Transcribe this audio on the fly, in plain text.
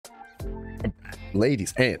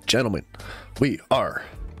Ladies and gentlemen, we are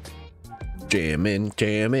jamming.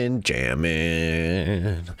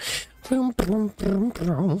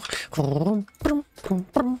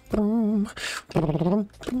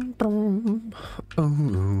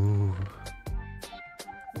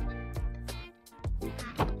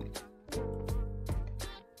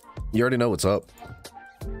 You already know what's up.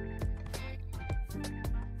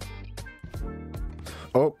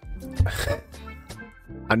 Oh.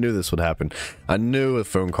 I knew this would happen. I knew a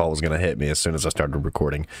phone call was going to hit me as soon as I started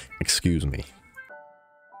recording. Excuse me.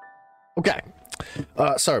 Okay.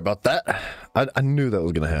 Sorry about that. I knew that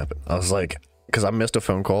was going to happen. I was like, because I missed a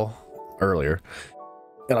phone call earlier.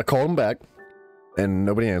 And I called him back. And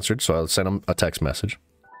nobody answered, so I sent him a text message.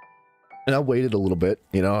 And I waited a little bit.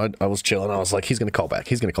 You know, I was chilling. I was like, he's going to call back.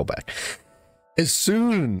 He's going to call back. As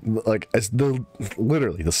soon, like,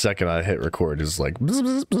 literally the second I hit record is like...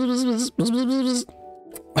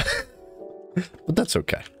 But that's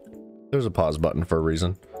okay. There's a pause button for a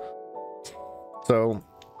reason. So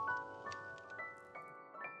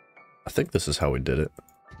I think this is how we did it.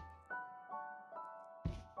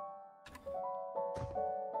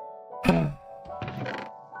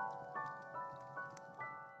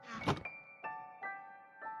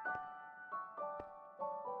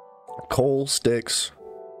 Coal, sticks,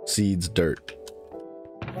 seeds, dirt.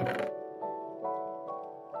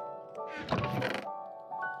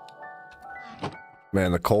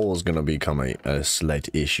 Man, the coal is going to become a slight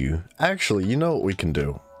issue. Actually, you know what we can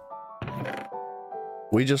do?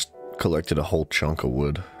 We just collected a whole chunk of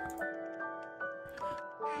wood.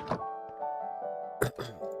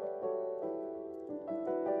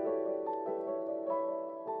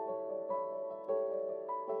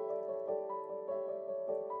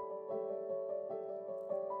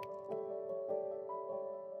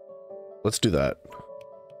 Let's do that.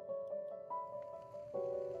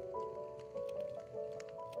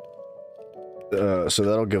 So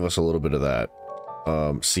that'll give us a little bit of that.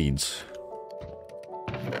 Seeds.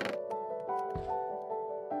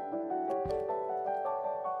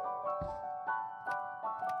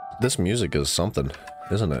 This music is something,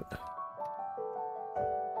 isn't it?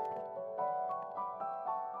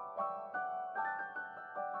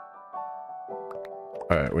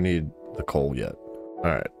 Alright, we need the coal yet.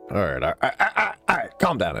 Alright.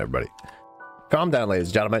 Calm down, everybody. Calm down, ladies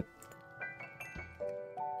and gentlemen.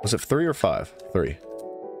 Was it 3 or 5? 3.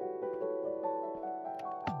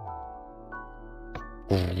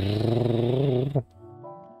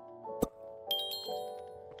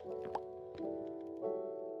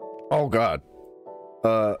 Oh god.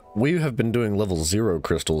 We have been doing level 0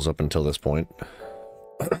 crystals up until this point.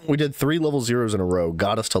 We did 3 level 0s in a row,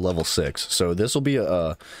 got us to level 6. So this will be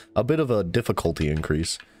a bit of a difficulty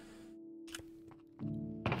increase.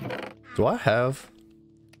 Do I have?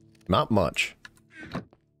 Not much.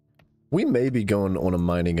 We may be going on a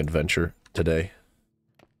mining adventure today.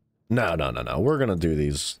 No. We're gonna do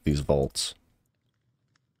these vaults.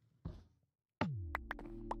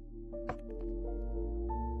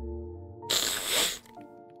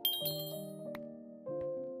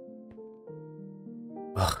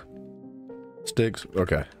 Ugh. Sticks.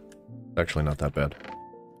 Okay. Actually, not that bad.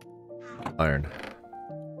 Iron.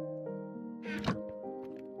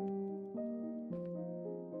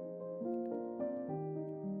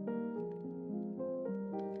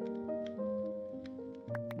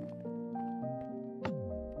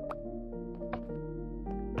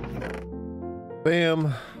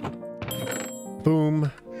 Bam.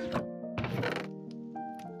 Boom.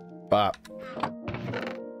 Bop.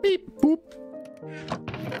 Beep. Boop.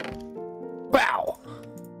 Wow.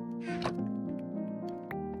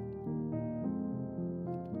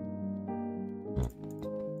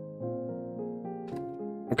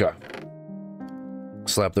 Okay.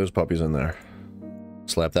 Slap those puppies in there.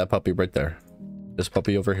 Slap that puppy right there. This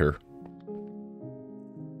puppy over here.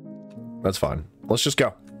 That's fine. Let's just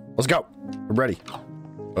go. Let's go. We're ready.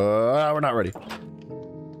 We're not ready.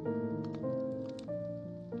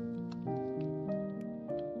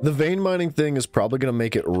 The vein mining thing is probably going to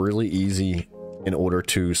make it really easy in order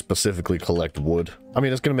to specifically collect wood. I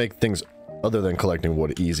mean, it's going to make things other than collecting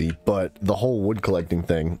wood easy, but the whole wood collecting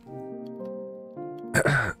thing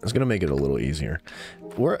is going to make it a little easier.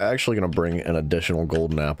 We're actually going to bring an additional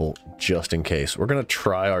golden apple just in case. We're going to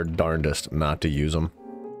try our darndest not to use them.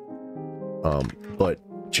 But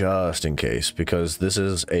just in case, because this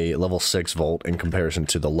is a level 6 vault in comparison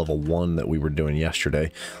to the level 1 that we were doing yesterday.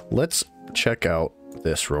 Let's check out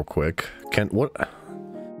this real quick. What?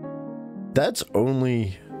 That's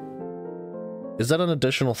only... Is that an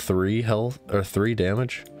additional 3 health or 3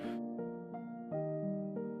 damage?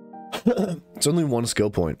 It's only 1 skill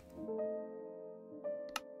point.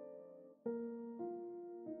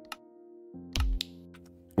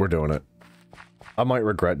 We're doing it. I might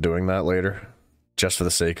regret doing that later. Just for the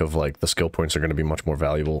sake of, like, the skill points are going to be much more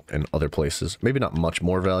valuable in other places. Maybe not much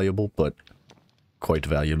more valuable, but quite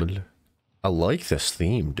valuable. I like this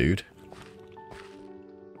theme, dude.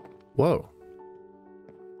 Whoa.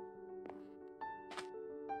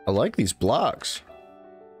 I like these blocks.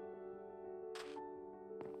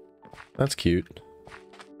 That's cute.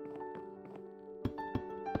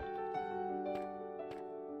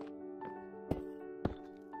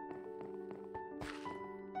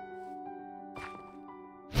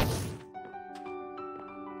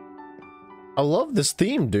 I love this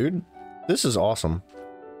theme, dude. This is awesome.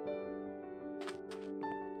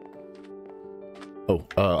 Oh,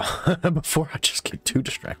 before I just get too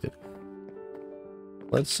distracted.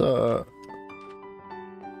 Let's, Ah!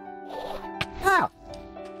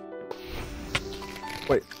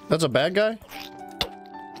 Wait, that's a bad guy?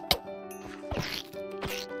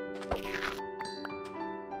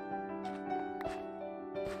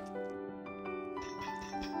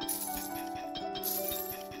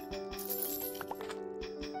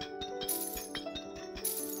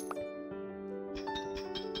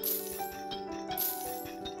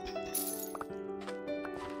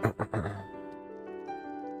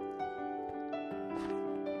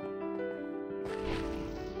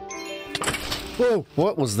 Whoa,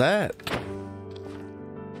 what was that?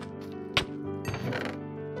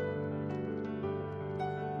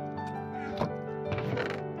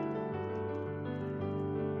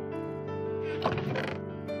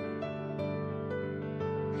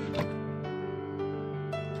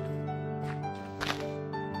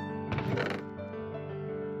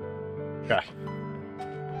 Okay.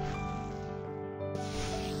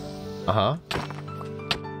 Uh-huh.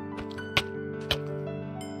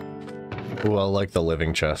 Ooh, I like the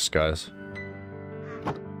living chest, guys.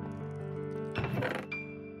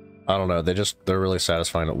 I don't know, they're really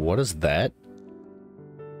satisfying. What is that?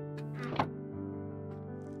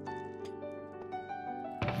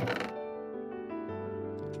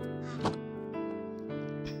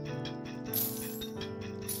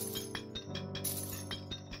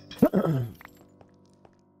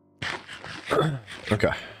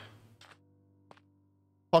 Okay.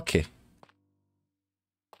 Okay.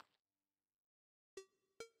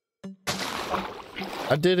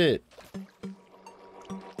 I did it.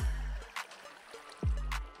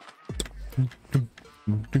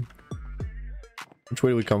 Which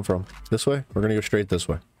way do we come from? This way? We're gonna go straight this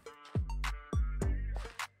way.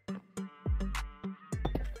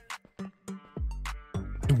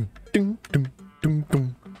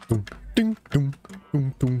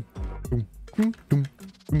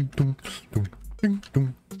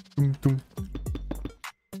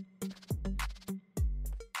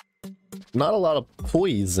 Not a lot of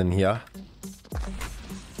poison here.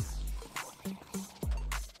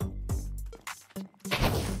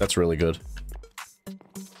 That's really good.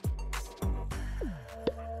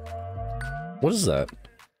 What is that?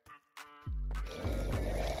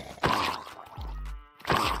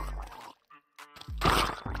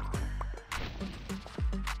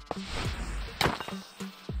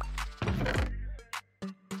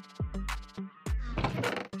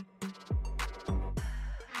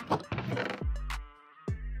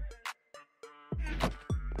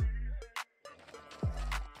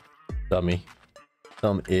 Dummy.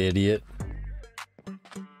 Some idiot.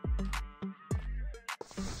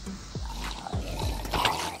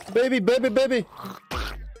 Baby, baby, baby!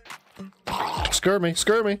 Scared me,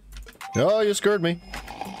 scared me. Oh, you scared me.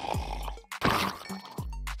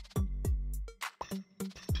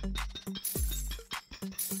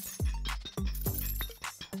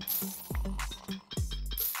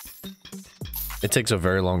 It takes a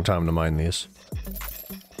very long time to mine these.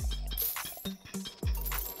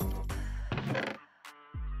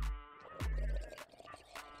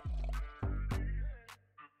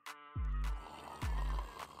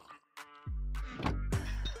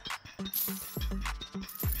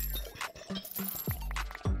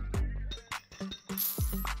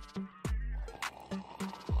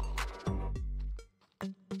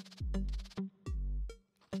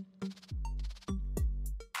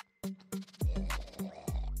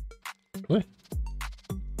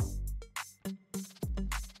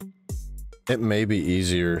 It may be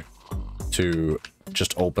easier to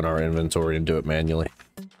just open our inventory and do it manually.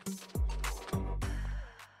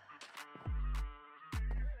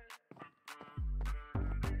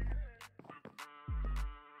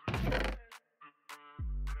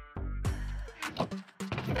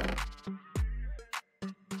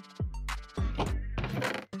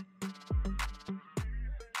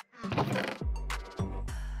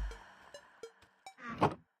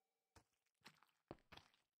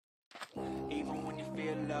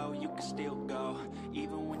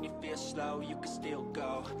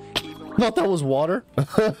 thought that was water. I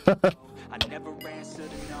never answer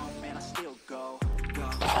to no, man, I still go.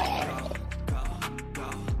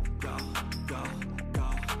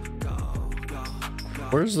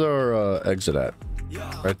 Where's our exit at?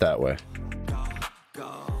 Right that way.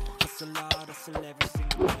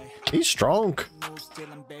 He's strong.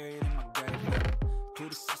 To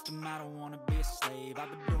the system, I don't wanna be a slave. I've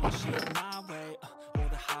been doing shit my way, or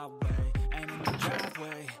the highway. And in the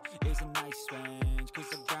driveway is a nice range. Cause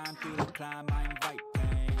I grind through the climb, I invite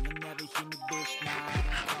pain. You'll never hear me, bitch, nah, I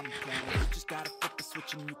don't complain. You just gotta flip the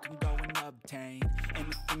switch and you can go and obtain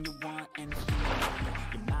anything you want, anything you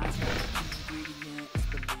want. Your mind's got a key ingredient, it's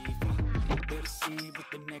belief. They'll deceive with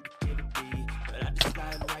the negativity, but I just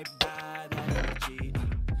slide right by that energy.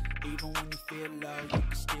 Even when you feel low, you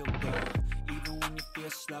can still go. Even when you feel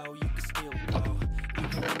slow, you can still go.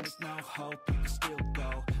 Even when there's no hope, you can still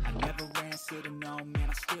go. I never answer to no, man,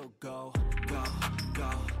 I still go. Go,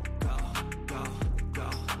 go, go, go, go, go,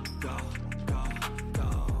 go, go, go, go,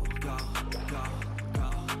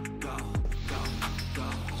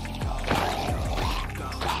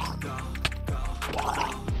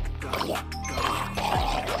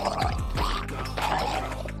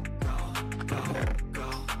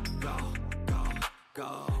 go, go,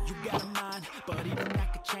 go. You got a mind, but even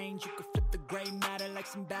that could change. You could flip the gray matter like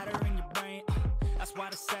some batter in your brain. That's why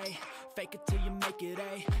I say, fake it till you make it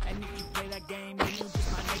A. And if you play that game, then you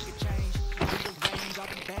just might make a change. The range, I'll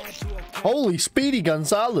be bad to okay. Holy Speedy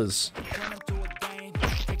Gonzalez. Turn 'em to a game.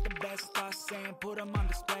 Take the best thoughts saying, put 'em on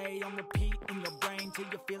display. On repeat in your brain till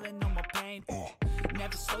you're feeling no more pain.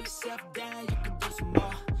 Never slow yourself down, you can do some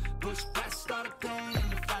more. Push past all the pain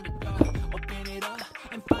and you find a door. Open it up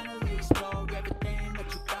and finally explore everything that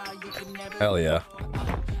you thought you could never. Hell yeah.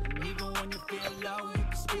 And even when you feel low, you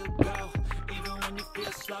can still go. Even when you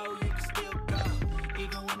feel slow, you can still go.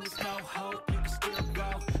 Even when there's no hope, you can still go.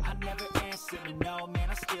 I never answer to no, man,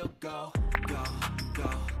 I still go. Go,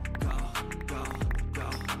 go, go, go, go, go,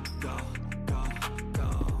 go,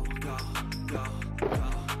 go, go, go, go.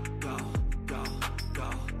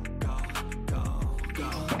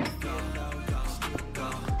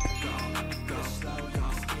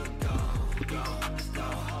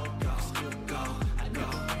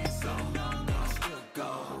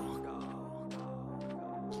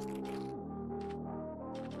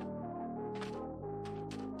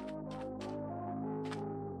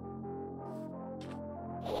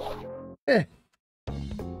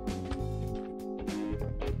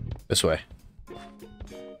 This way.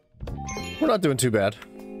 We're not doing too bad.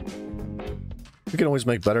 We can always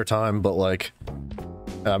make better time, but like,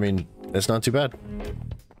 I mean, it's not too bad.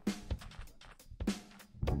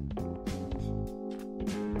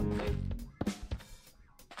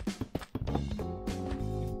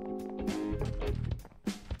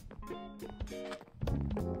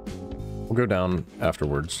 We'll go down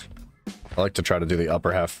afterwards. I like to try to do the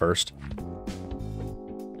upper half first.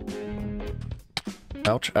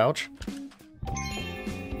 Ouch, ouch.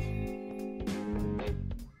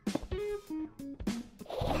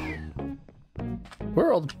 Where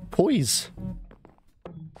are all the poise?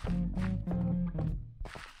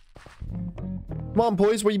 Come on,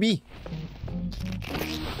 poise, where you be?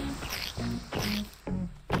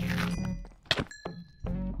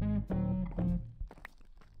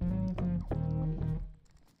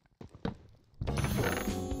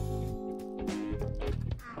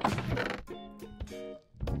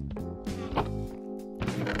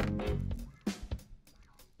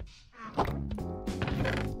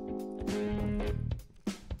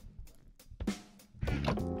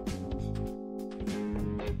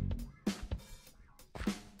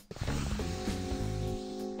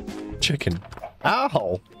 Chicken.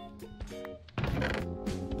 Ow!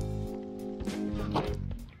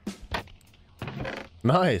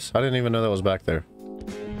 Nice. I didn't even know that was back there.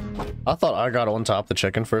 I thought I got on top of the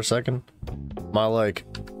chicken for a second. My like...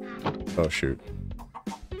 Oh shoot.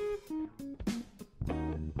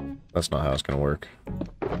 That's not how it's gonna work.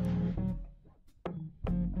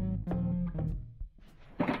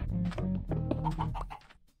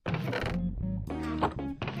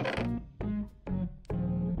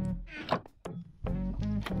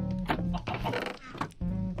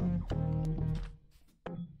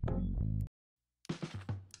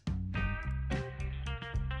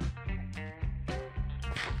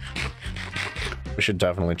 We should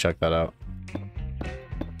definitely check that out.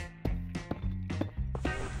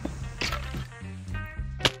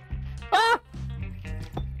 Ah!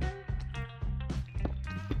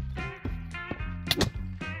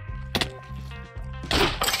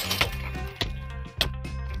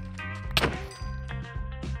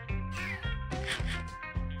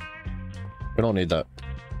 We don't need that.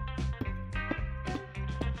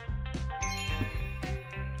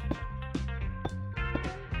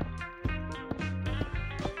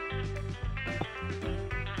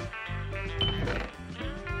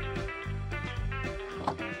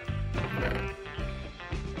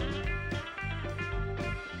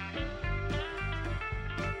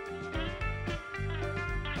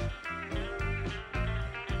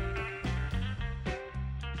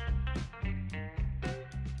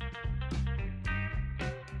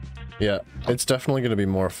 Yeah, it's definitely going to be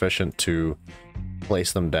more efficient to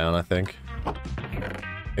place them down, I think.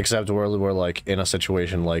 Except where we're, like, in a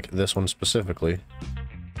situation like this one specifically.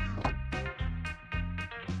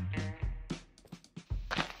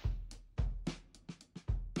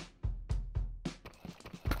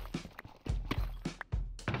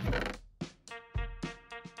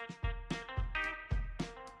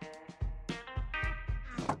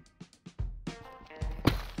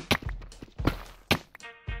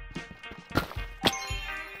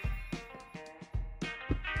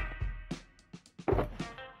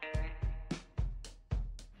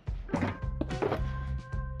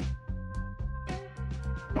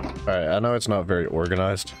 Alright, I know it's not very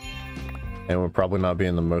organized, and we're probably not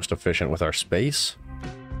being the most efficient with our space.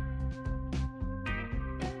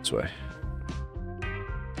 This way.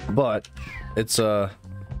 But, it's,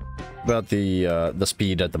 about the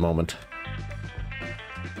speed at the moment.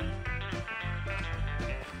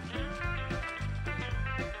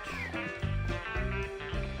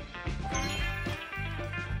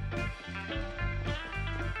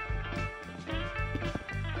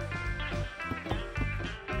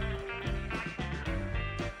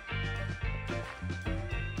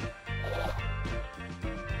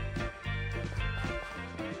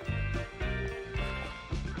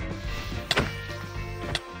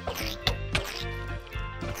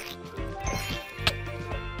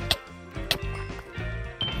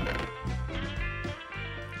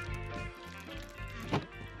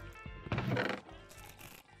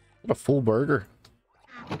 A full burger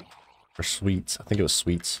or sweets. I think it was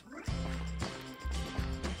sweets.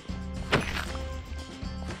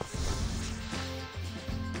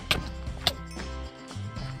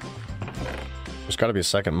 There's got to be a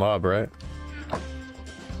second mob, right?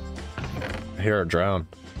 I hear her drown.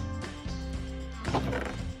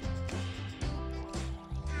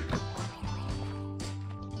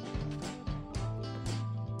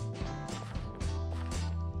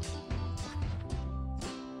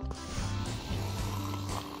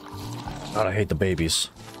 God, I hate the babies.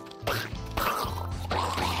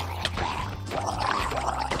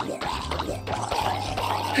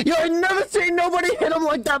 Yo, I never seen nobody hit him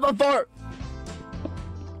like that before!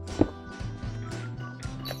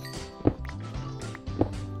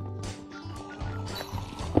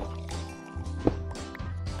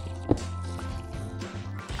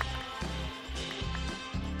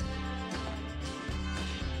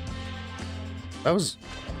 That was...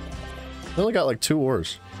 I only got like 2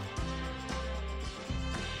 ores.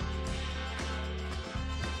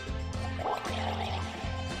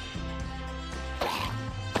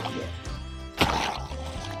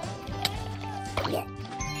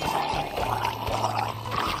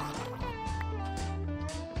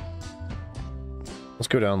 Let's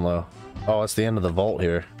go down low. Oh, it's the end of the vault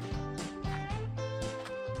here.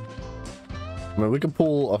 I mean, we could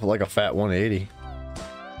pull up like a fat 180.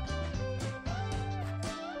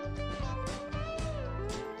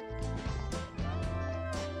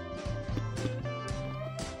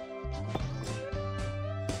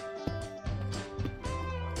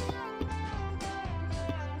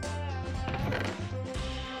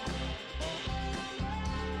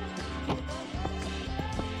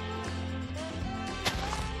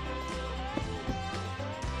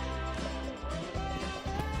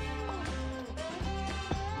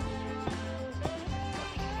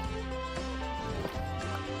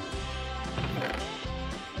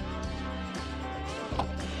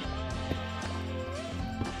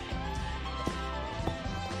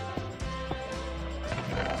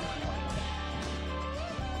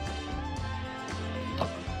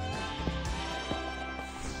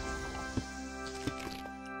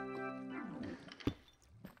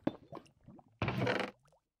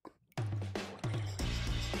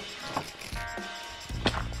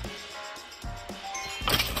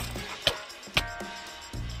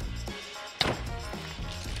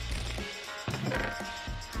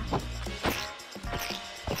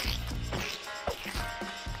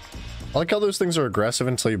 I like how those things are aggressive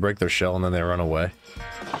until you break their shell and then they run away.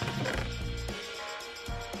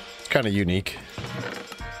 It's kind of unique.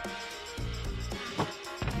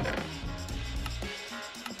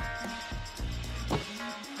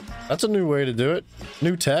 That's a new way to do it.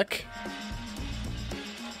 New tech.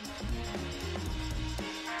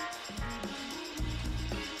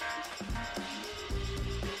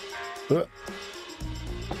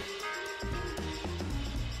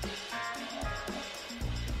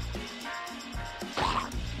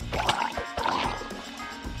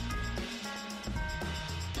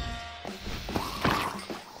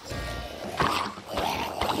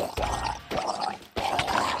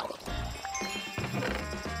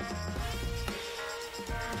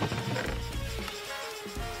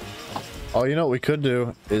 Oh, you know what we could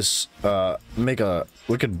do is we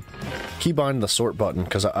could keybind the sort button,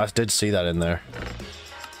 because I did see that in there.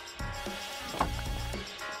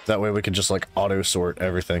 That way we could just like auto sort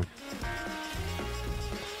everything.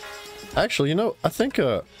 Actually, you know, I think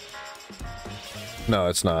no,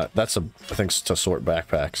 it's not. That's I think it's to sort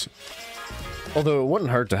backpacks. Although it wouldn't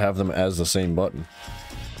hurt to have them as the same button.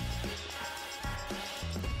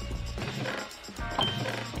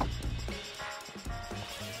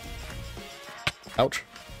 Ouch.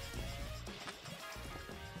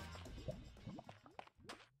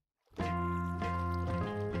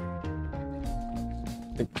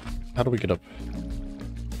 How do we get up?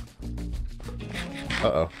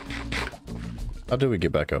 Uh-oh. How do we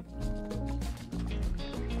get back up?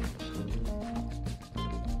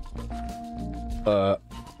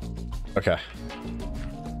 Okay.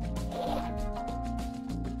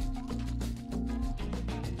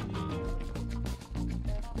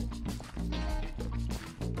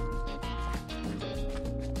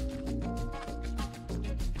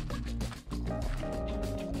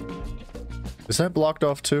 Is that blocked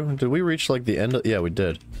off too? Did we reach like the end of— yeah, we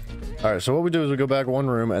did. Alright, so what we do is we go back one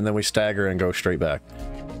room and then we stagger and go straight back.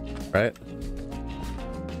 Right?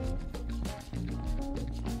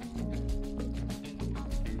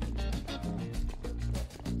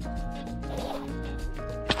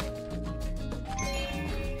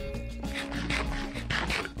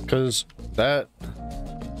 Because that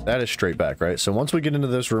is straight back, right? So once we get into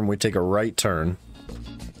this room, we take a right turn.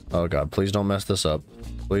 Oh god, please don't mess this up.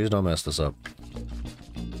 Please don't mess this up.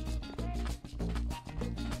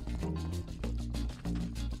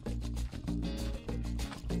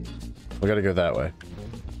 We gotta go that way.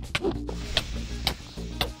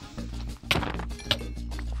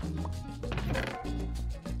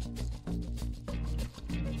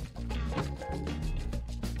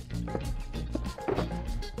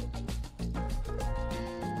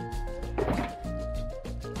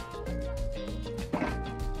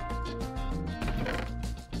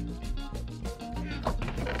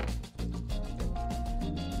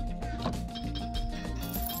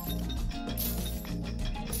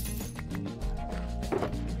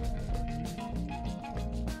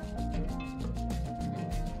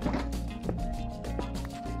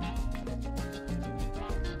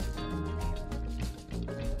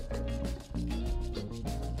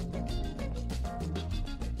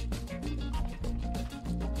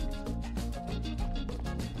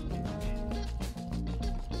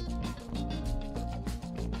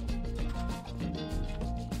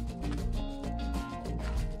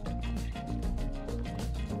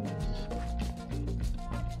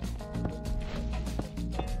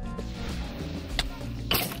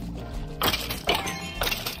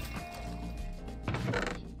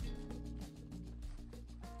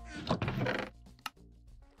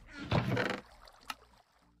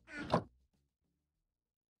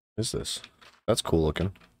 What is this? That's cool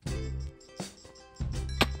looking.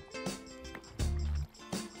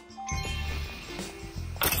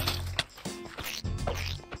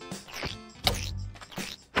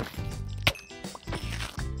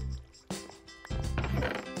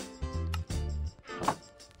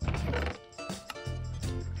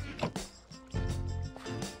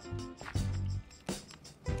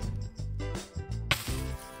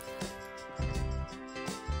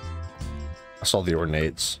 I saw the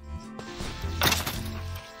ornates.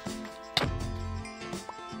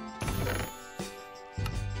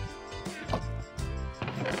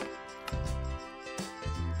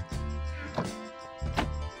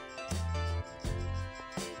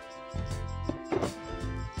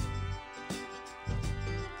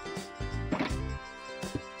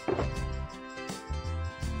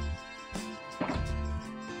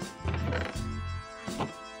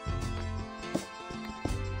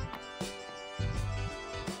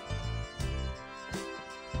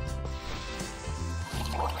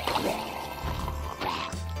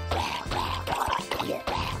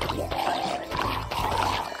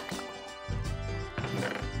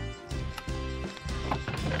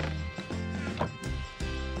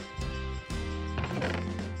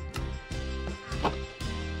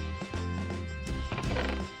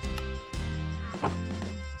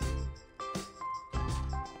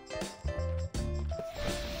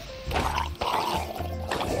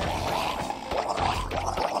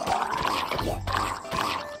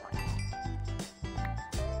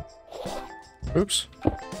 Oops.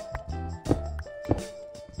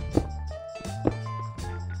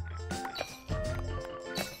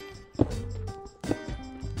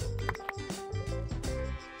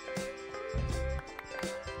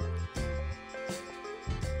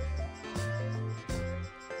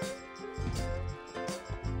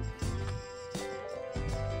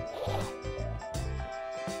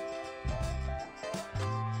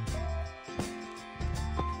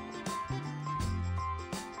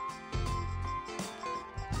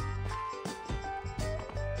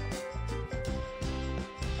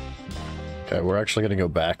 Okay, we're actually gonna go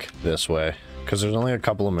back this way because there's only a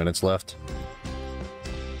couple of minutes left.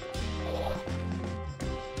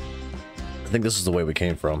 I think this is the way we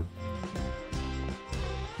came from.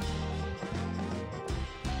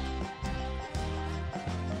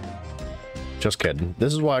 Just kidding.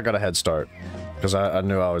 This is why I got a head start. Because I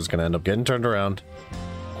knew I was going to end up getting turned around.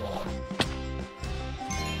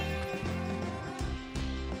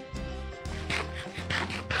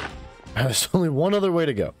 There's only one other way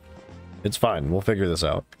to go. It's fine. We'll figure this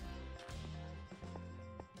out.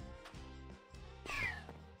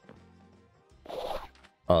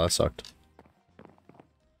 Oh, that sucked.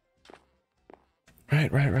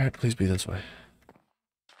 Right. Please be this way.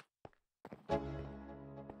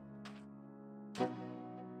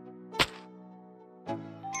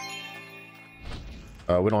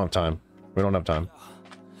 We don't have time. We don't have time.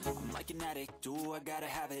 I'm like an addict, do I gotta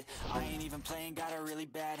have it. I ain't even playing, got a really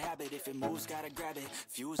bad habit. If it moves, gotta grab it.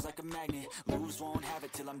 Fuse like a magnet, lose, won't have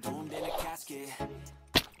it till I'm doomed in a casket.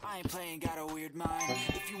 I ain't playing, got a weird mind.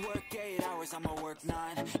 If you work 8 hours, I'ma work 9.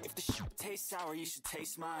 If the shit tastes sour, you should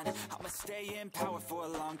taste mine. I'ma stay in power for a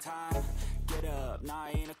long time. Get up, nah, I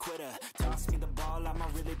ain't a quitter. Toss me the ball, I'm a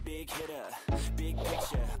really big hitter. Big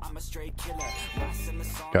picture, I'm a straight killer.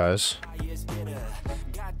 Guys,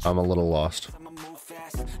 I'm a little lost. I'ma move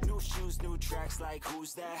fast. New shoes, new tracks, like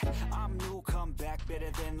who's that? I'm new, come back better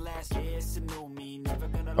than last. Yeah, it's a new me, never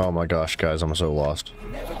gonna. Oh my gosh, guys, I'm so lost.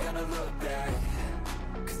 Never gonna look back.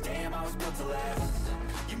 Damn, I was built to last.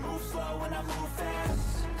 You move slow and I move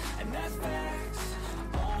fast, and that's facts.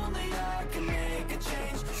 Only I can make a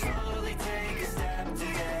change. Slowly take a step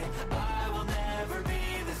today. I will never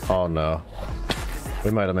be the same. Oh no.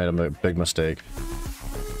 We might have made a big mistake.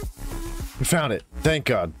 We found it. Thank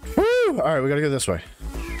God. Woo! Alright, we gotta go this way.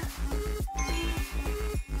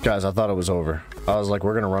 Guys, I thought it was over. I was like,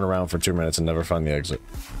 we're gonna run around for 2 minutes and never find the exit.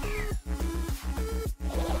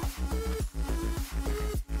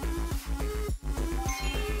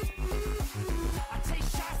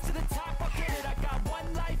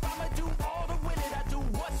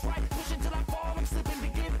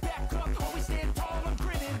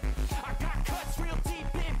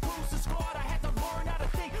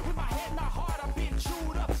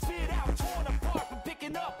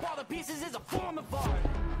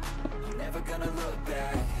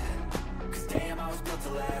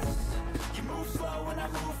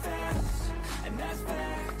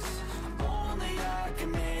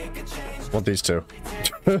 Want these two.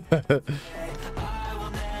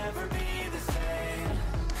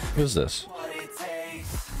 Who's this?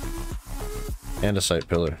 Andesite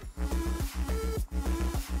pillar.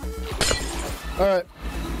 Alright.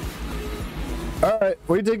 Alright,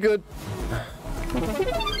 we did good.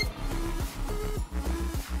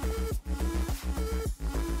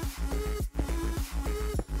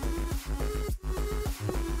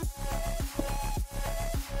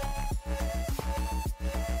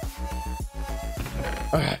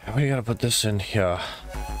 Alright, we gotta put this in here.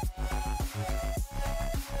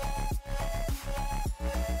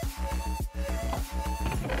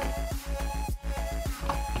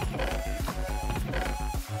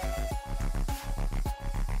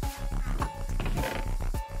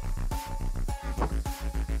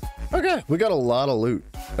 Okay, we got a lot of loot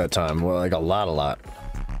that time. Well, like a lot.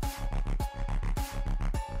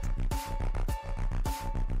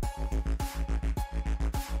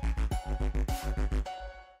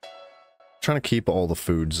 Trying to keep all the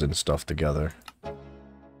foods and stuff together.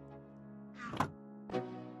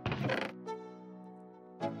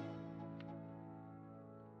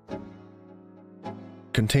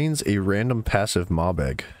 Contains a random passive mob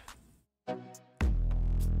egg.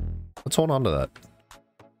 Let's hold on to that.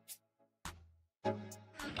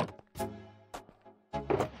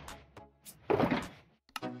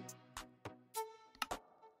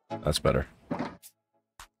 That's better.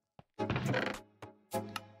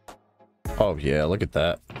 Oh yeah, look at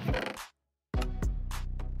that.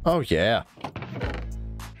 Oh yeah.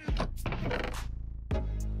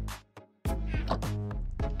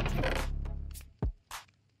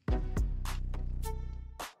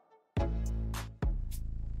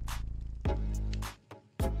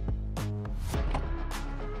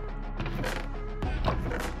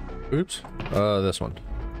 Oops. This one.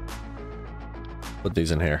 Put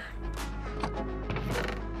these in here.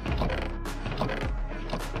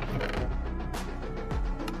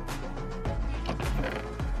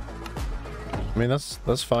 I mean,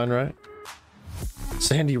 that's fine, right?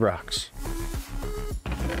 Sandy rocks.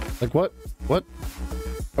 Like what? What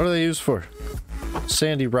are they used for?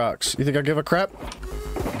 Sandy rocks. You think I give a crap?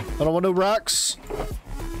 I don't want no rocks.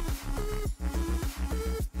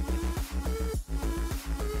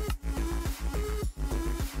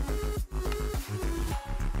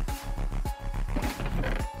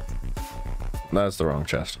 that's the wrong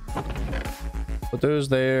chest. Put those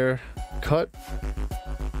there. Cut.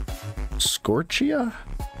 Scorchia?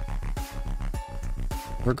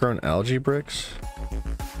 Overgrown algae bricks?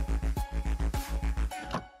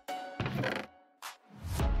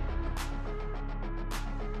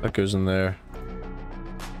 That goes in there.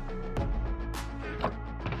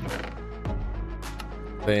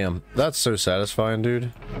 Bam. That's so satisfying,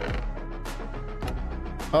 dude.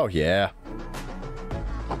 Oh, yeah.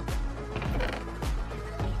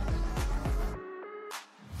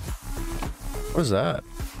 What is that?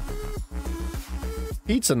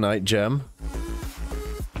 Pizza night gem.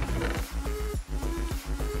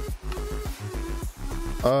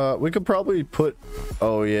 We could probably put...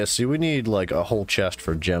 Oh, yeah, see, we need, like, a whole chest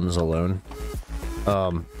for gems alone.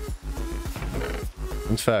 In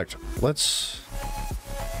fact, let's...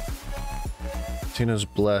 Tina's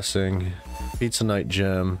Blessing. Pizza night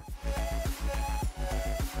gem.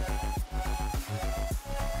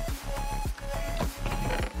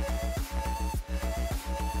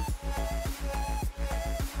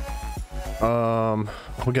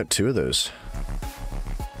 We'll get 2 of those.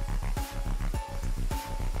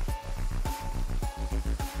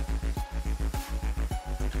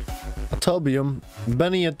 Atobium,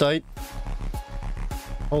 Beniatite.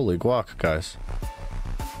 Holy guac, guys.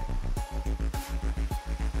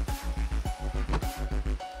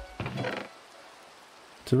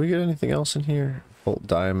 Did we get anything else in here? Bolt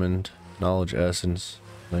diamond, knowledge essence,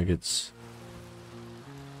 nuggets.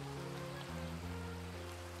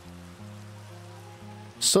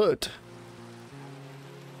 Soot.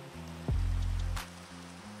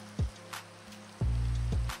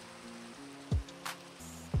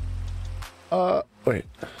 Wait.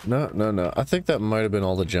 No. I think that might have been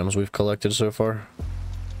all the gems we've collected so far.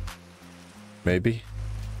 Maybe.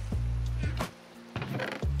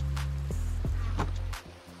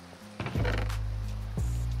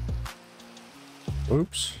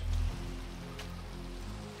 Oops.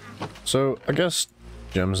 So, I guess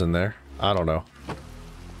gems in there. I don't know.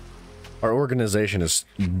 Our organization is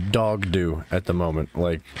dog doo at the moment.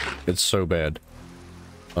 Like, it's so bad.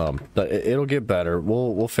 But it'll get better.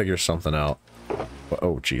 We'll figure something out.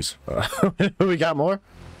 Oh, jeez. We got more?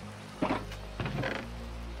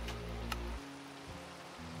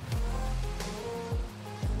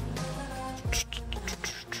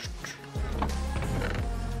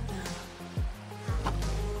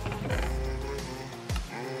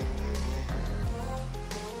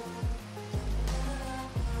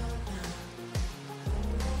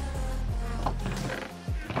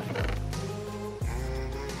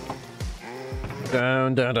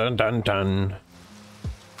 Dun dun dun dun dun.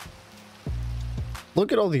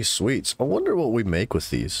 Look at all these sweets. I wonder what we make with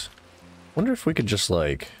these. Wonder if we could just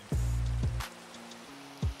like...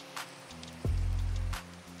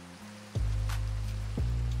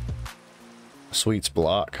 Sweets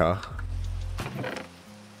block, huh?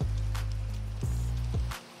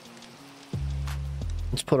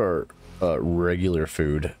 Let's put our regular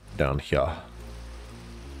food down here.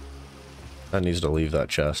 That needs to leave that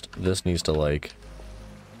chest. This needs to like...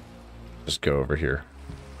 just go over here.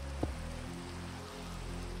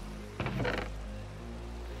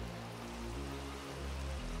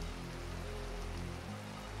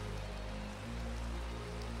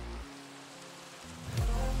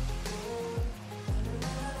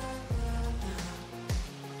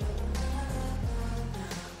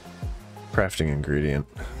 Crafting ingredient.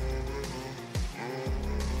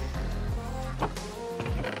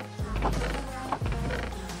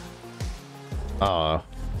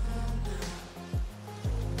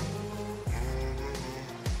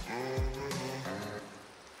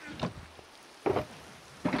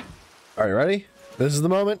 Alright, ready? This is the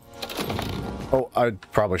moment. Oh, I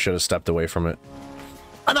probably should have stepped away from it.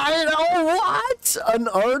 And what? An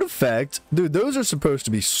artifact? Dude, those are supposed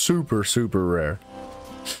to be super, super rare.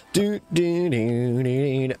 A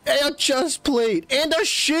chest plate and a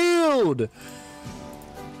shield!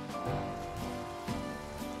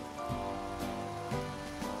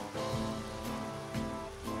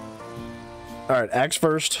 Alright, axe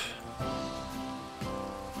first.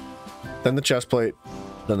 Then the chest plate.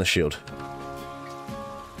 Then the shield.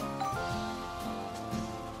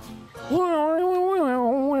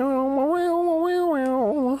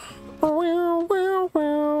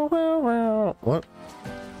 What?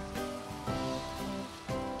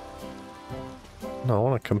 No, I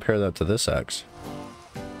want to compare that to this axe.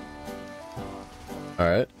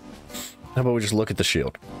 Alright. How about we just look at the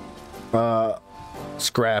shield?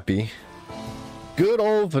 Scrappy. Good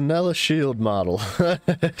old vanilla shield model.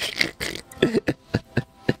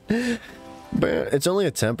 It's only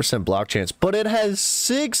a 10% block chance, but it has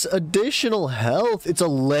 6 additional health. It's a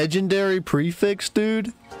legendary prefix,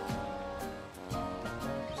 dude.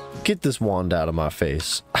 Get this wand out of my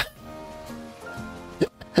face.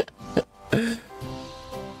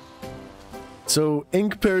 So, in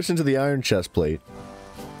comparison to the iron chest plate,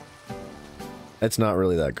 it's not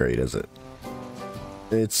really that great, is it?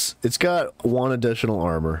 It's got 1 additional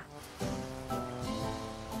armor.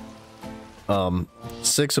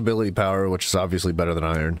 6 ability power, which is obviously better than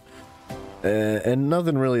iron. And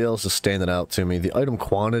nothing really else is standing out to me. The item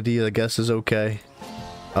quantity, I guess, is okay.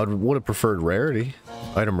 I would have preferred rarity.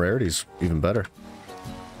 Item rarity's even better.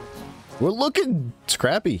 We're looking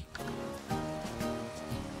scrappy.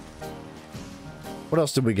 What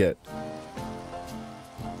else did we get?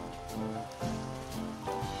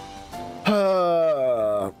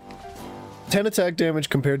 10 attack damage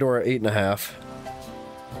compared to our 8.5.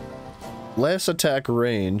 Less attack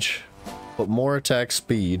range, but more attack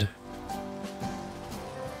speed.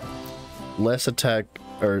 Less attack,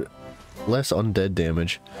 or less undead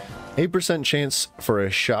damage. 8% chance for a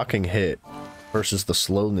shocking hit versus the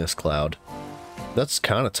slowness cloud. That's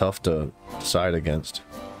kind of tough to decide against.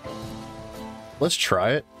 Let's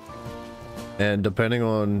try it. And depending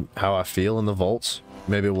on how I feel in the vaults,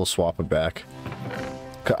 maybe we'll swap it back.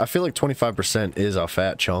 I feel like 25% is a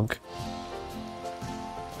fat chunk.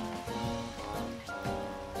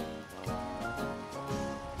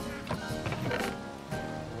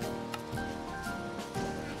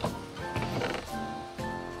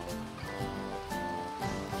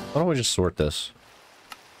 Why don't we just sort this?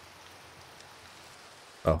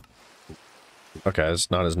 Oh. Okay,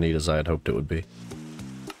 it's not as neat as I had hoped it would be.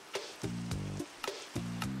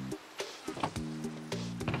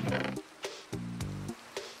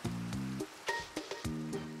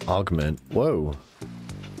 Augment. Whoa.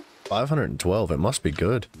 512. It must be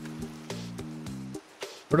good.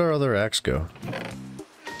 Where'd our other axe go?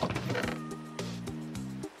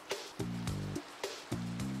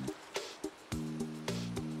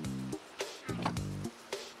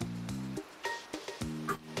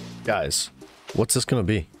 Guys, what's this gonna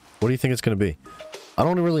be? What do you think it's gonna be? I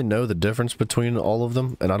don't really know the difference between all of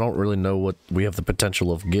them, and I don't really know what we have the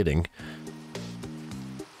potential of getting.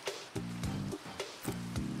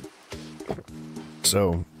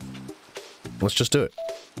 So, let's just do it.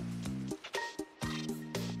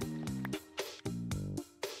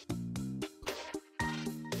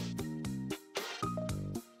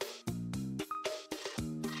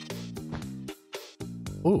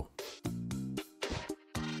 Ooh.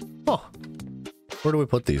 Oh. Where do we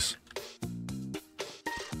put these?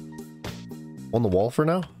 On the wall for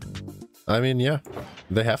now? I mean, yeah.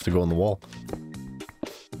 They have to go on the wall.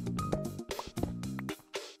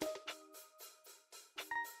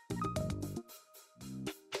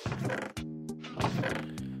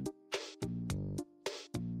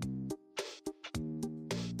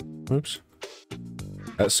 Oops.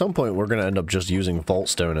 At some point, we're going to end up just using vault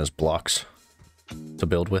stone as blocks to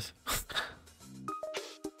build with.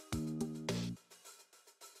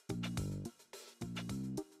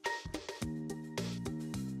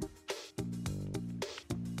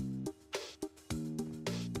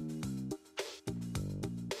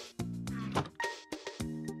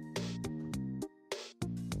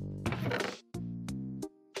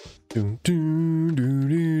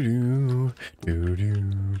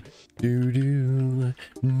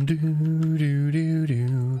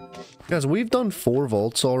 Guys, we've done 4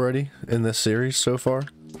 vaults already in this series so far.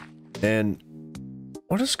 And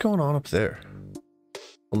what is going on up there?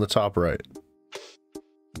 On the top right.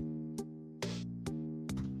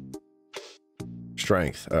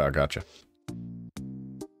 Strength. Oh, I gotcha.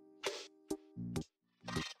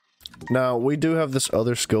 Now, we do have this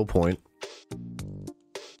other skill point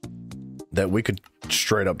that we could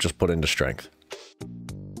straight up just put into strength.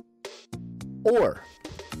 Or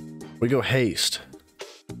we go haste.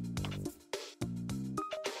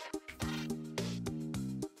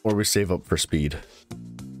 Or we save up for speed.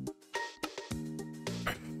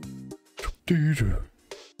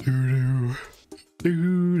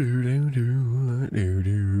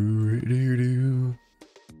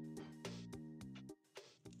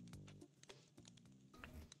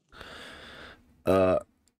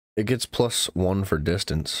 It gets +1 for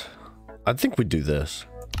distance. I think we do this.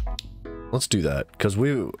 Let's do that, because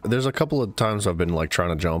there's a couple of times I've been like trying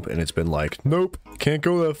to jump and it's been like, nope, can't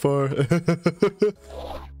go that far.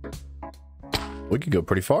 We could go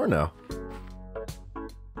pretty far now.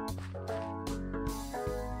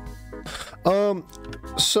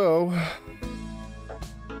 So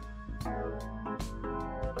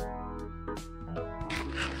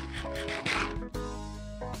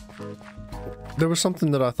There was something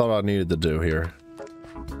that I thought I needed to do here.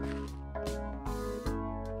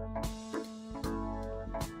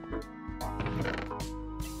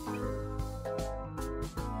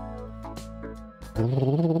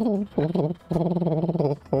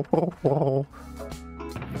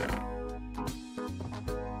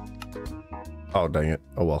 Oh, dang it.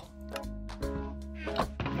 Oh, well.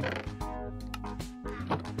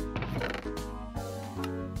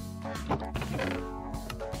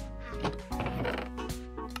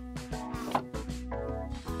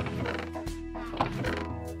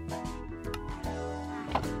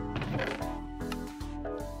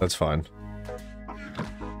 That's fine.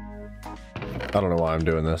 I don't know why I'm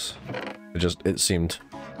doing this. It seemed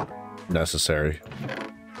necessary.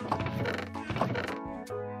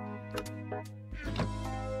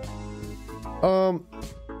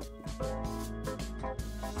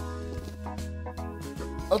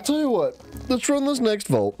 I'll tell you what. Let's run this next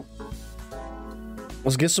vault.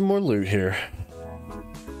 Let's get some more loot here.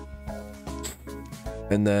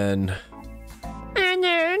 And then...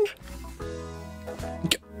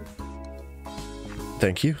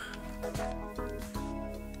 Thank you.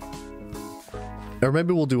 Or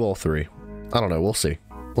maybe we'll do all three. I don't know. We'll see.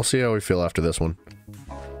 We'll see how we feel after this one.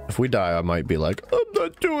 If we die, I might be like, I'm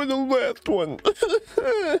not doing the last one.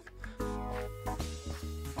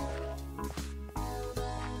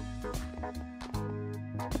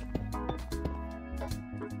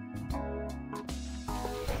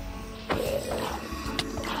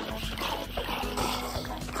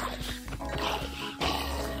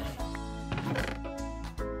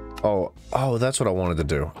 Oh, that's what I wanted to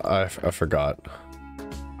do. I forgot.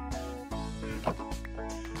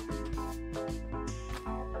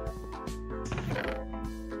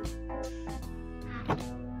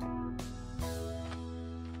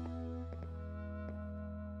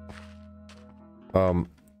 I'll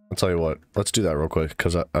tell you what. Let's do that real quick,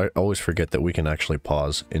 because I always forget that we can actually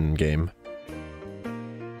pause in-game.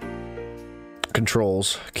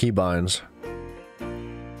 Controls, keybinds.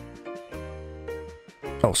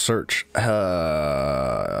 Oh, search.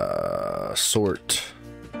 Sort.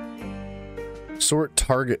 Sort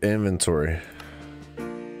target inventory.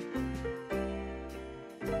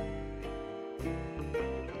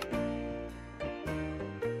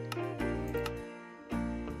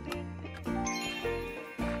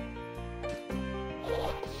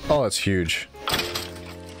 Oh, that's huge.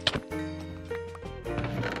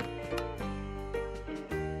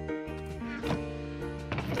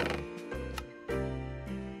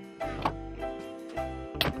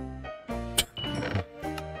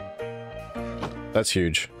 That's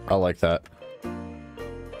huge. I like that.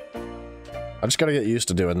 I just gotta get used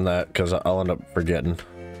to doing that, because I'll end up forgetting.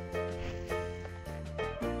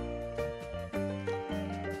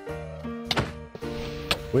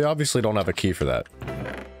 We obviously don't have a key for that.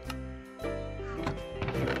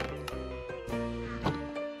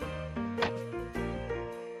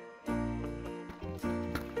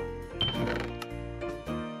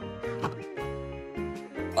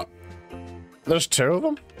 There's two of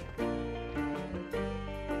them?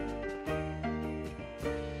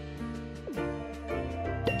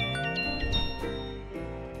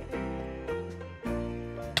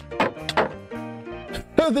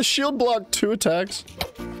 The shield blocked 2 attacks.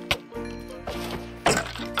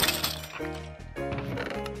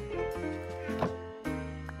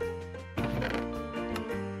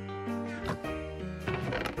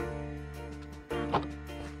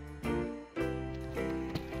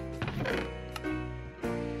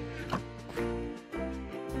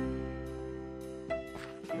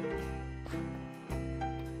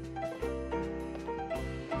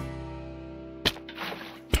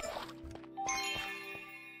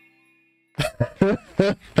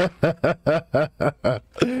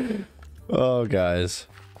 Oh, guys.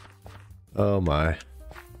 Oh, my.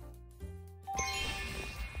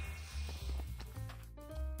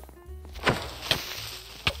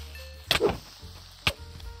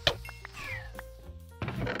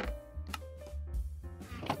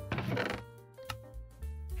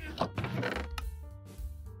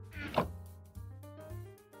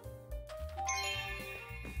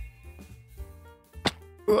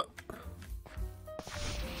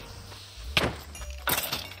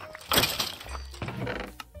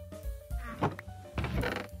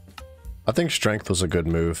 I think strength was a good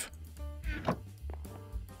move.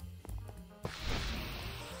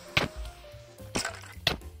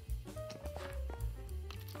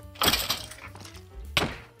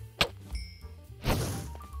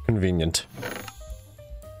 Convenient.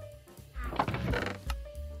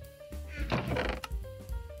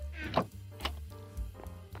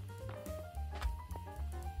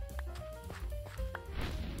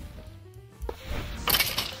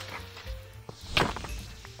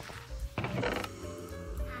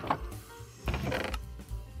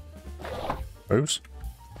 Oops.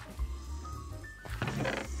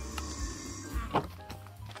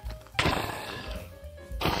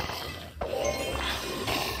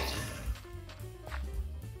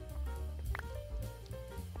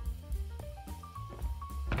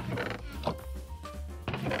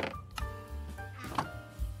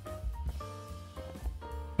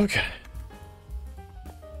 Okay.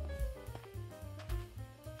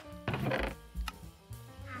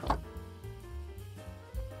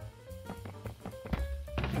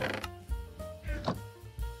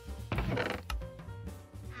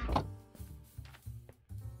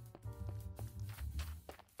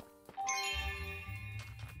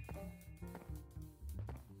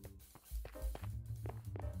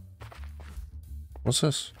 What's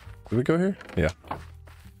this? Did we go here? Yeah.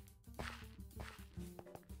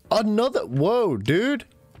 Another. Whoa, dude.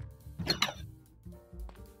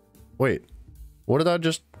 Wait. What did I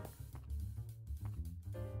just...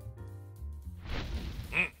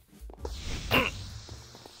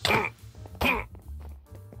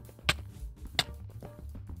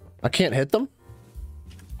 I can't hit them?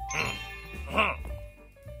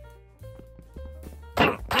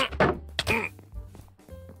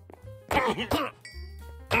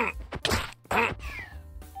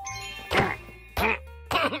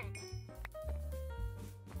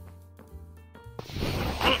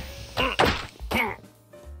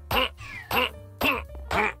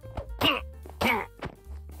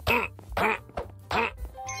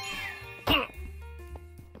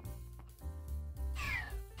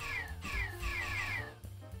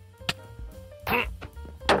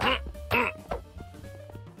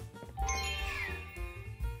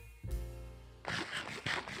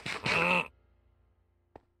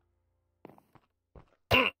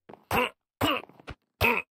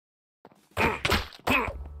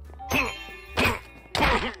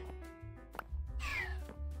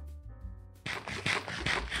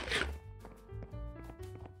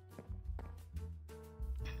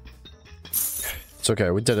 It's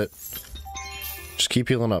okay, we did it. Just keep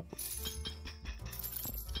healing up.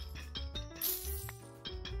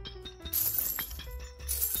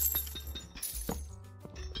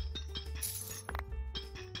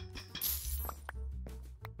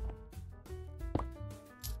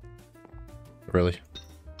 Really?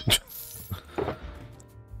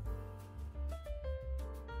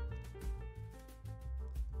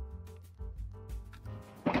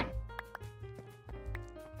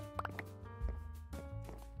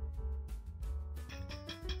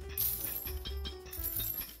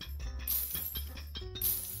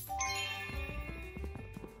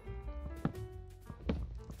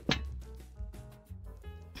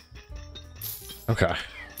 Okay.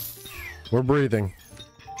 We're breathing.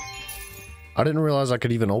 I didn't realize I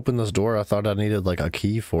could even open this door. I thought I needed like a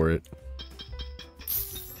key for it.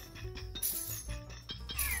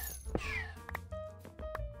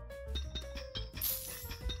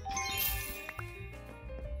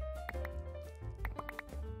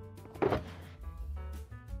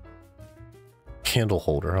 Candle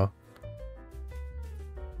holder, huh?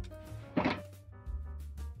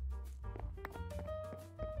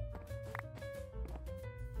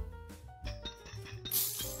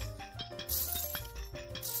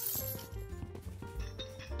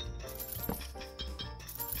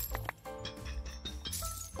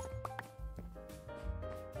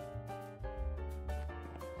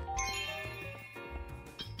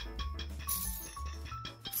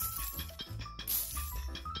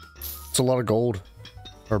 It's a lot of gold.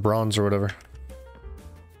 Or bronze or whatever.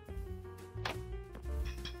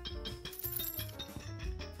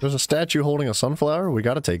 There's a statue holding a sunflower? We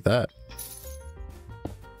gotta take that.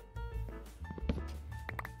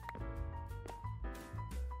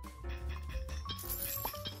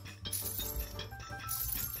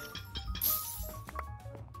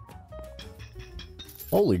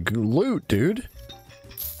 Holy loot, dude.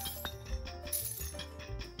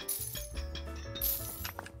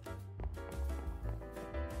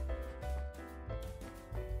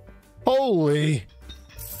 Holy!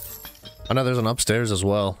 I know there's an upstairs as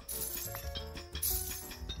well.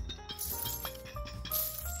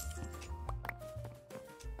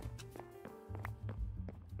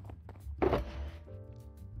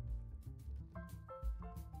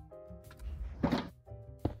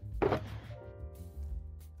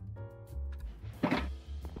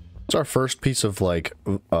 It's our first piece of like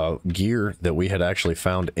gear that we had actually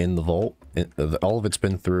found in the vault. All of it's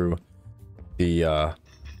been through the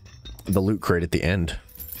loot crate at the end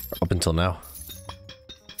up until now.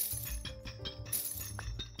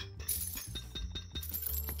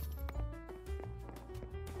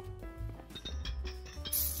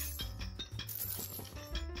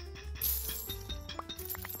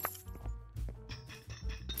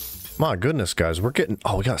 My goodness, guys, we're getting...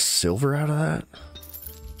 Oh, we got silver out of that?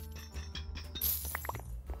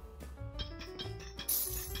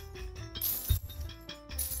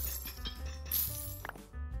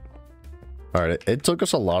 Alright, it took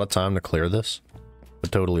us a lot of time to clear this,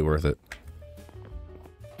 but totally worth it.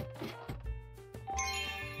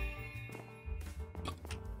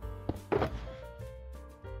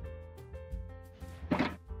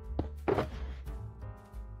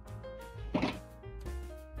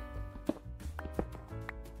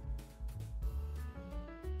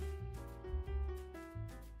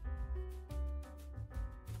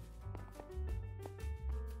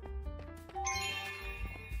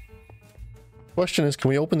 Question is, can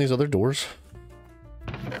we open these other doors?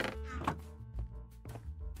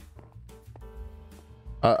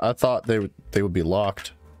 I thought they would be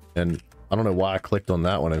locked, and I don't know why I clicked on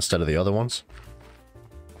that one instead of the other ones.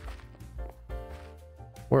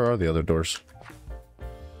 Where are the other doors?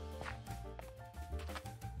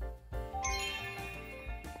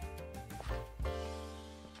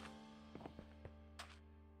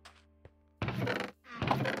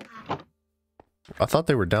 I thought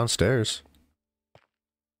they were downstairs.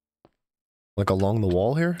 Like along the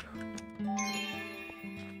wall here?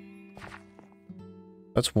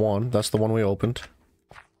 That's one. That's the one we opened.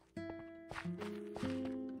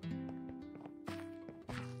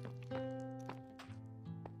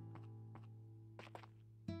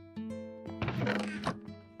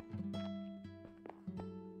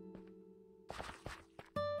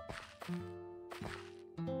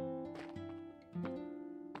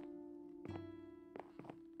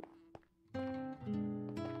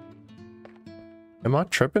 Am I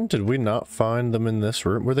tripping? Did we not find them in this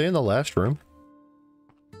room? Were they in the last room?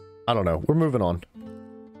 I don't know. We're moving on.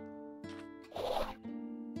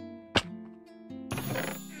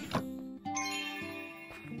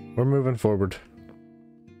 We're moving forward.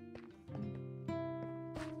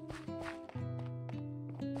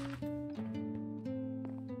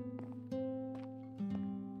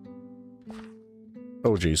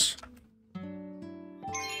 Oh, jeez.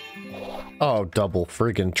 Oh, double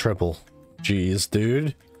friggin' triple. Jeez,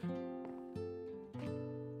 dude.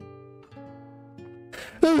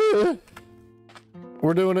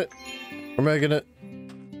 We're doing it. We're making it.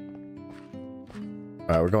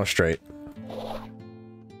 Alright, we're going straight.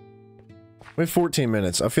 We have 14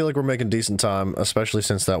 minutes. I feel like we're making decent time, especially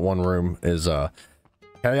since that one room is,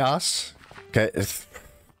 chaos. Okay.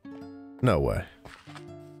 No way.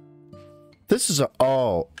 This is a...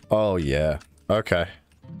 Oh, yeah. Okay.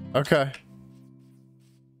 Okay.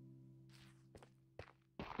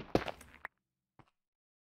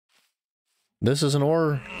 This is an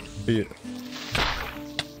ore.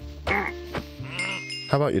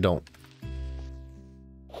 How about you don't?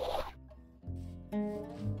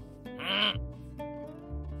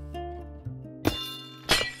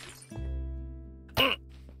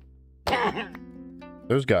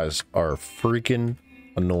 Those guys are freaking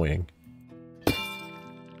annoying.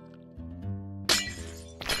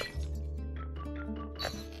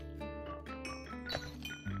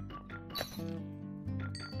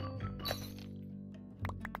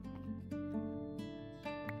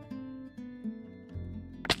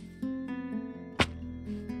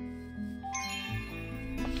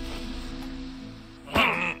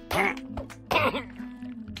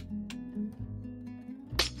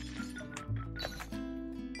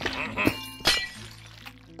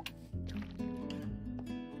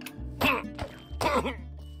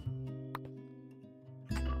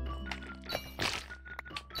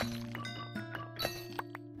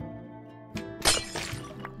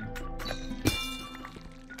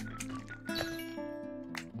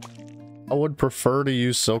 I would prefer to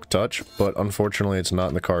use Silk Touch, but unfortunately it's not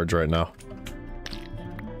in the cards right now.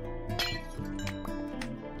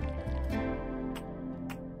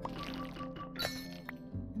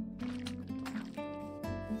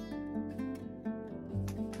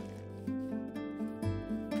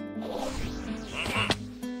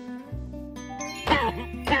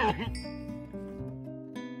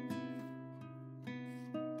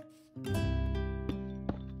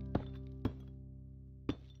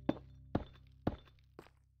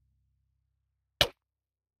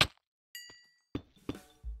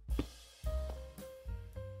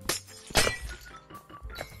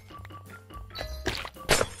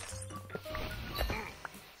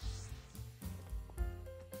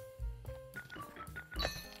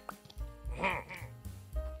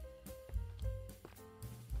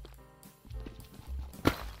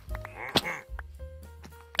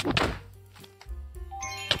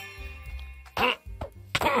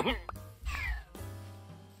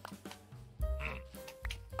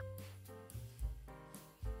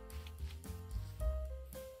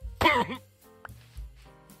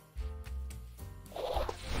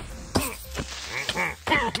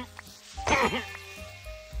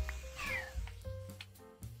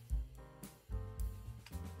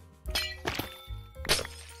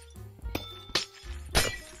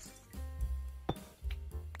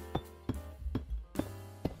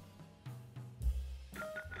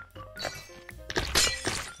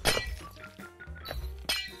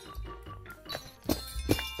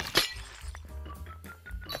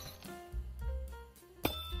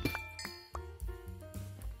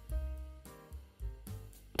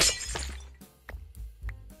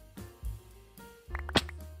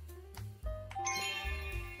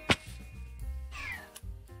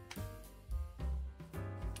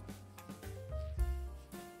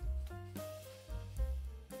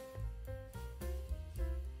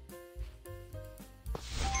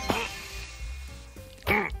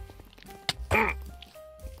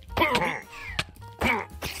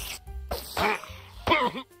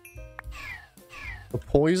 The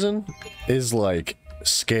poison is like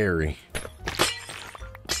scary.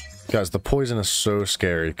 Guys, the poison is so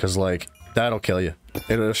scary because like that'll kill you.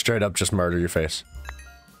 It'll straight up just murder your face.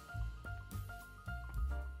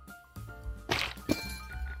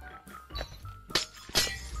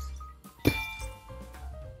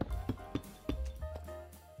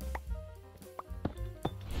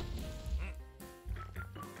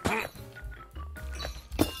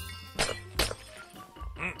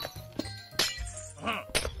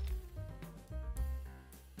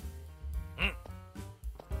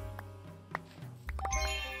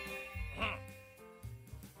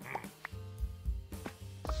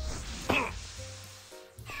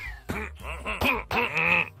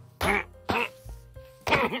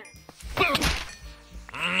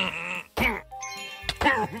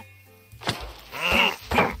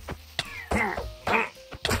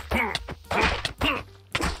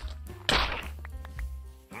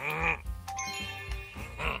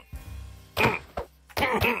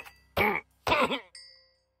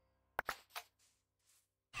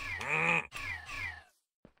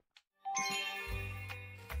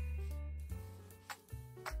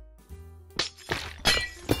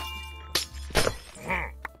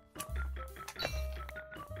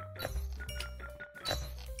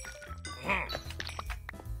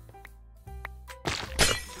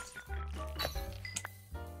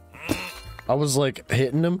 I was like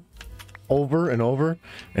hitting him over and over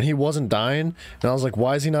and he wasn't dying, and I was like,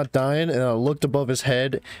 why is he not dying? And I looked above his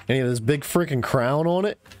head and he had this big freaking crown on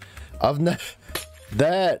it.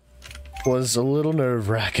 That was a little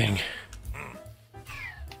nerve-wracking.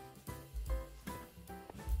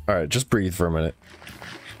 All right, just breathe for a minute.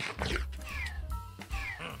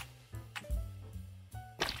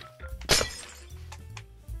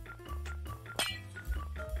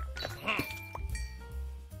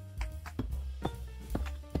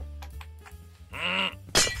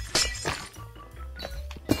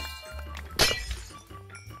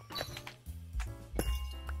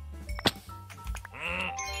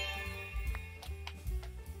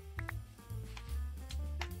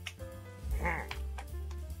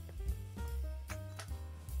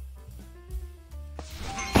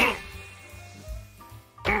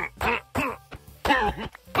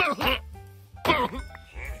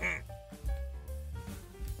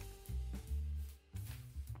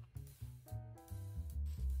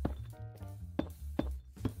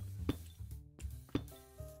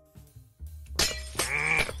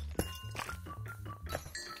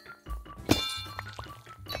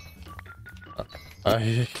 I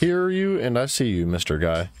hear you and I see you, Mr.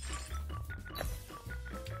 Guy.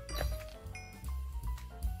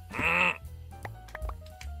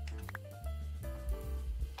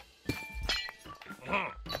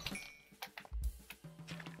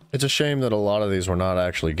 It's a shame that a lot of these we're not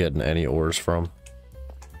actually getting any ores from.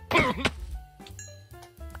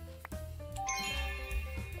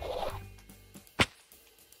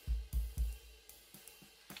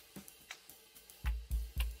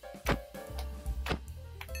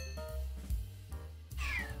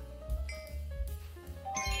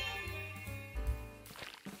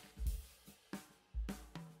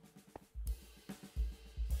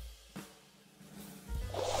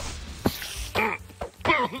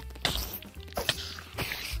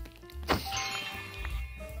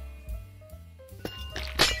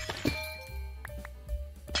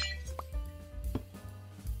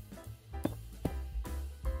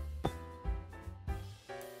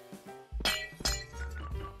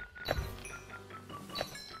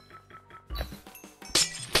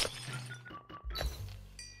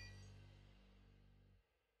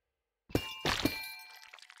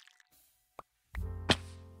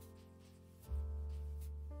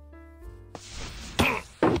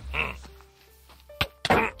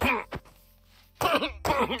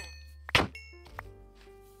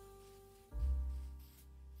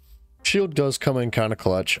 shield does come in kind of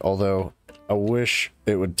clutch, although I wish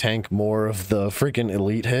it would tank more of the freaking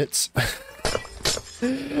elite hits.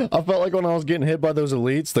 I felt like when I was getting hit by those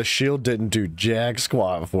elites, the shield didn't do jack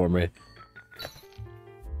squat for me.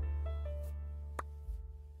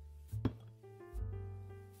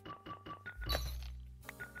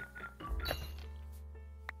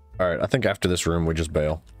 Alright, I think after this room we just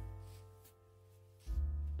bail.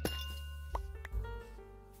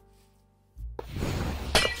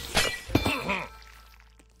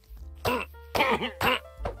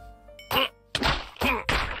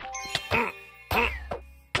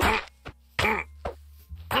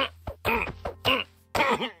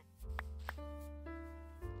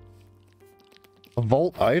 A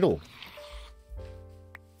Vault Idol.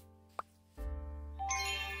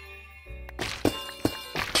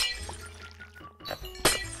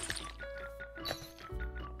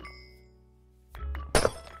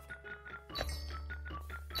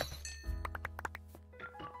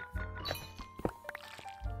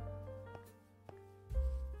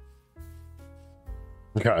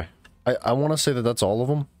 Okay. I want to say that that's all of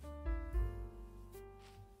them.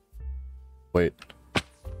 Wait.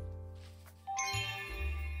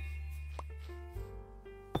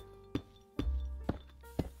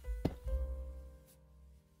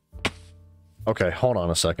 Okay, hold on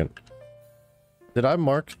a second. Did I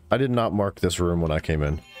mark? I did not mark this room when I came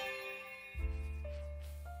in.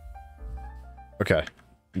 Okay.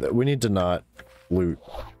 We need to not loot.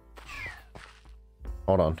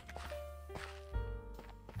 Hold on.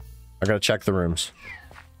 I gotta check the rooms.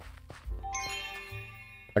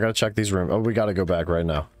 I gotta check these rooms. Oh, we gotta go back right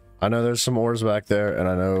now. I know there's some ores back there, and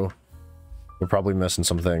I know we're probably missing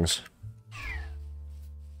some things.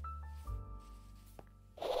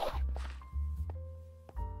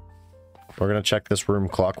 We're gonna check this room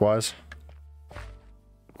clockwise.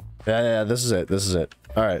 Yeah, this is it. This is it.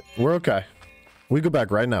 Alright, we're okay. We go back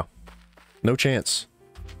right now. No chance.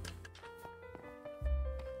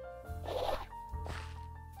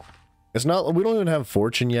 It's not, we don't even have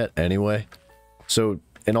fortune yet anyway. So,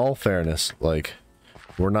 in all fairness, like,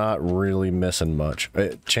 we're not really missing much.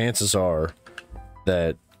 Chances are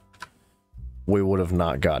that we would have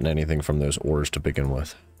not gotten anything from those ores to begin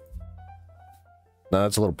with. Now,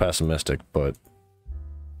 that's a little pessimistic, but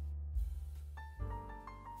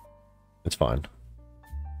it's fine.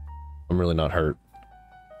 I'm really not hurt.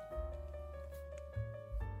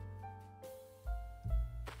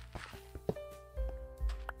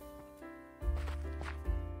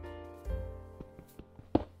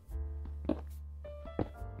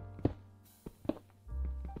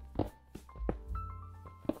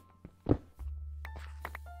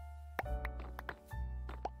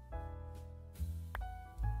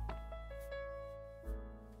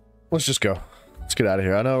 Let's just go. Let's get out of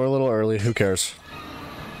here. I know we're a little early. Who cares?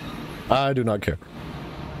 I do not care.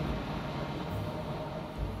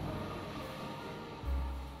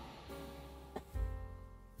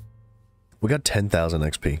 We got 10,000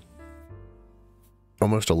 XP.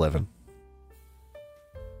 Almost 11.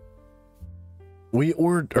 We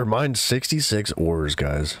mined 66 ores,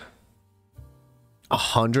 guys.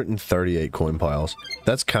 138 coin piles.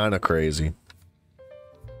 That's kind of crazy.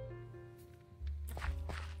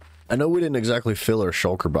 I know we didn't exactly fill our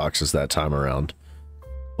shulker boxes that time around,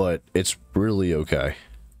 but it's really okay.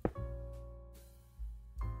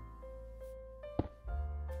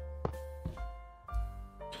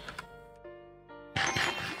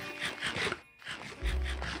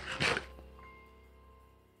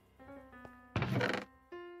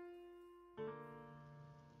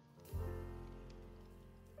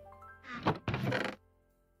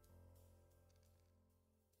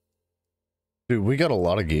 Dude, we got a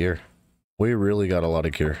lot of gear. We really got a lot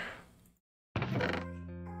of gear.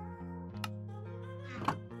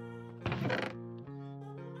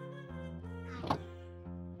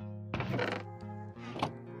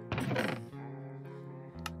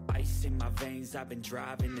 Ice in my veins, I've been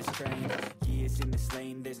driving this train. Years in this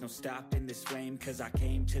lane, there's no stopping this flame. Cause I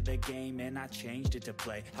came to the game and I changed it to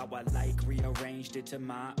play how I like, rearranged it to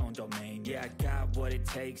my own domain. Yeah, I got what it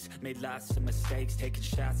takes, made lots of mistakes, taking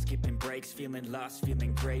shots, skipping breaks, feeling lost,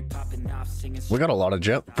 feeling great, popping off, singing. We got a lot of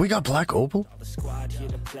gem. We got Black Opal. All the squad here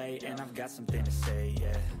to play, and I've got something to say,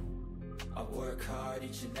 yeah. I work hard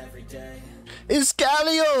each and every day.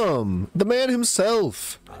 Iscalium, the man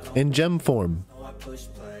himself, in gem form. I push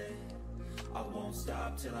play. I won't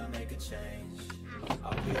stop till I make a change.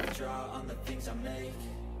 I withdraw on the things I make.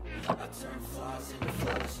 I turn flaws into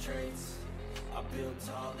flawless traits. I build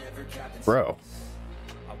tall, never capping. Bro,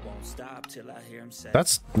 I won't stop till I hear him say.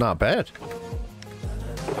 That's not bad.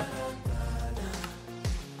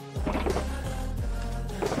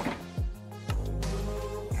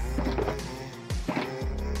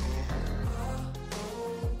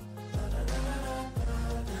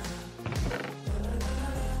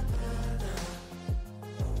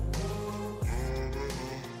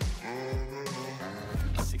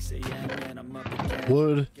 I'm up again.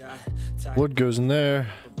 Wood. Got tired Wood goes in there. of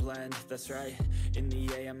a blend, that's right. In the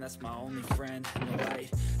AM, that's my only friend. In the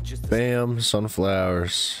light, just a Bam,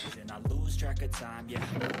 sunflowers. and I lose track of time, yeah,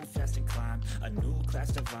 move fast and climb a new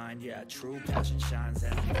class divine, yeah, true passion shines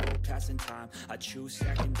and I'm full passing time. I choose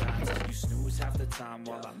second dimes, you snooze half the time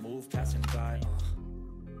while I move passing by.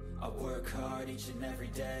 I work hard each and every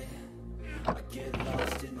day. I get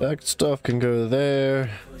lost in the That stuff can go there.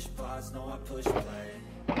 push pause, no I push play.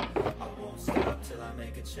 I won't stop till I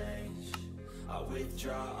make a change. I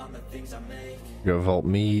withdraw on the things I make. Go vault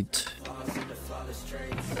meat. Pause into flawless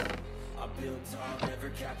traits. I build tall, never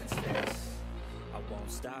capped in space. I won't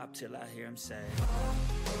stop till I hear him say.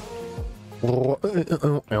 Well,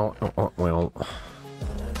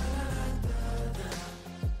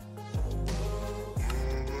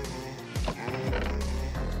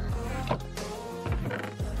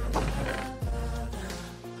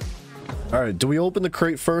 all right, do we open the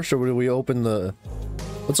crate first or do we open the...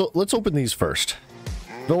 Let's open these first.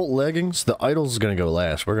 Vault leggings, the idol's gonna go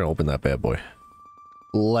last. We're gonna open that bad boy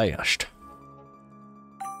last.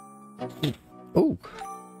 Oh,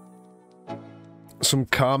 some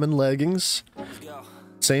common leggings,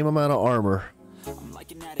 same amount of armor. I'm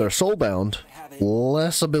liking that They're soulbound,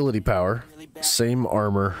 less ability power, same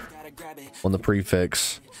armor gotta grab it. on the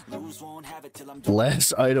prefix, Lose won't have it till I'm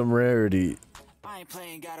less item rarity, I ain't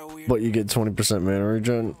playing, got a weird but you get 20% mana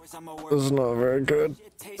regen. voice. I'm a word This is not very good.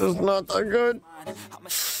 This is not that good. mind. I'm a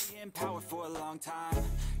stay in power for a long time.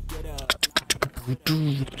 Get up.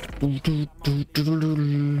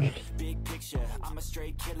 Big picture, I'm a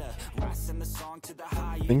straight killer. Rising the song to the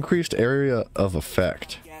highest. Increased area of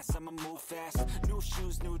effect. Gas, I'ma move fast. New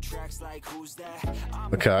shoes, new tracks, like who's that?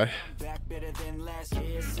 I'm Okay. back better than last. Yeah,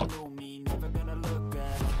 it's a new me, never gonna look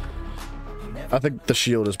back. I think the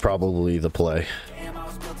shield is probably the play. Damn, I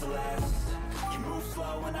was built to last. You move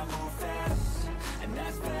slow and I move fast, and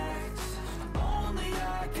that's facts. Only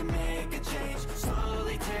I can make a change.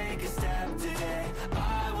 Slowly take a step today.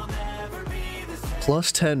 I will never be the same.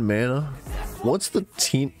 Plus 10 mana. What's the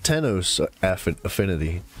Tenos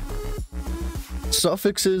affinity?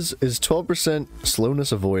 Suffixes is 12%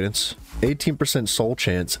 slowness avoidance, 18% soul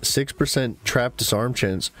chance, 6% trap disarm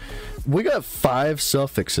chance. We got 5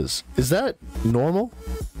 suffixes. Is that normal?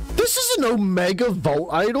 This is an Omega Vault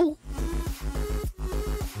idol?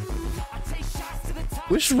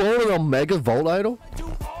 We should roll an Omega Vault idol?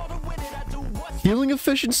 Healing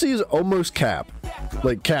efficiency is almost capped.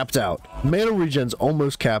 Like, capped out. Mana regen's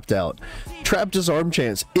almost capped out. Trap disarm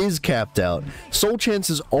chance is capped out. Soul chance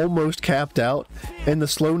is almost capped out. And the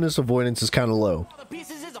slowness avoidance is kind of low.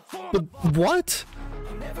 But what?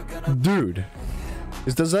 Dude.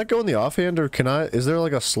 Does that go in the offhand or can I... Is there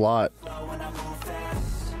like a slot?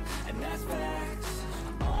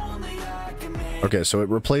 Okay, so it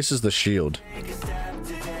replaces the shield.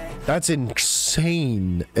 That's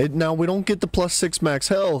insane. Now we don't get the plus 6 max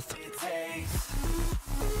health.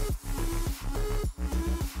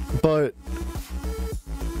 But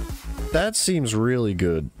that seems really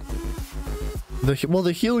good. Well,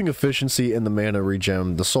 the healing efficiency and the mana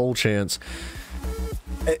regen, the soul chance.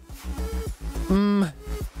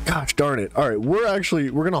 Gosh darn it. All right, we're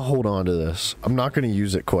gonna hold on to this. I'm not gonna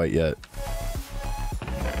use it quite yet.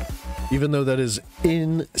 Even though that is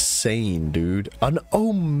insane, dude. An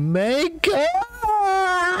Omega!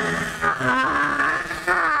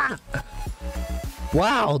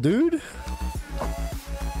 Wow, dude.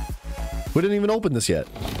 We didn't even open this yet.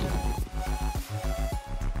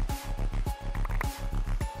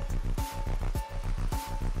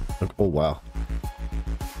 Oh, wow.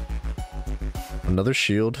 Another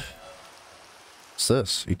shield. What's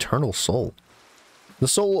this? Eternal Soul. The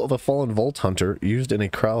soul of a fallen Vault Hunter used in a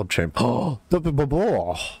crowd champ. Oh,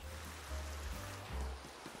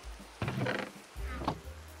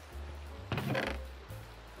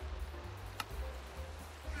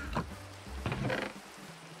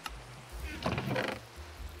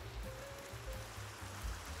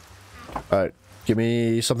 Alright, give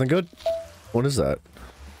me something good. What is that?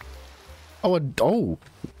 Oh,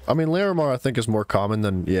 I mean, Larimar I think is more common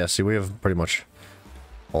than... Yeah, see, we have pretty much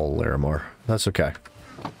all Larimar. That's okay.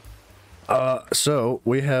 So,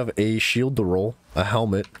 we have a shield to roll, a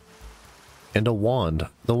helmet, and a wand.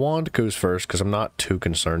 The wand goes first, because I'm not too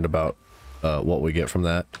concerned about what we get from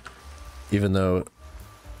that. Even though...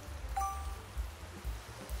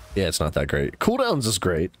 Yeah, it's not that great. Cooldowns is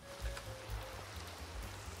great.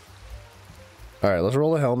 Alright, let's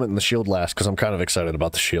roll the helmet and the shield last, because I'm kind of excited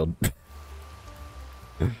about the shield.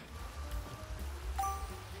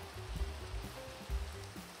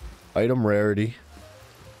 Item rarity.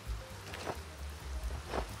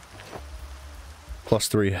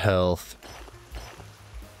 +3 health.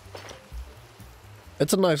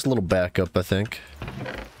 It's a nice little backup, I think.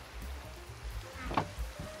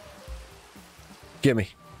 Gimme.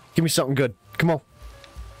 Give me something good. Come on.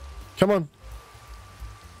 Come on.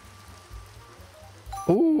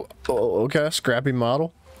 Ooh, oh, okay, scrappy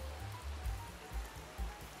model.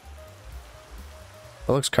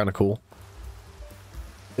 That looks kind of cool.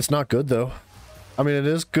 It's not good, though. I mean, it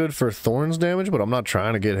is good for thorns damage, but I'm not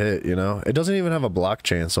trying to get hit, you know? It doesn't even have a block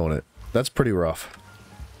chance on it. That's pretty rough.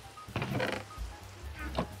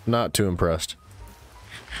 Not too impressed.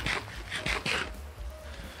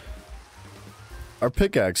 Our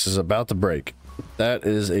pickaxe is about to break. That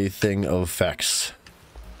is a thing of facts.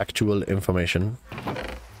 Actual information.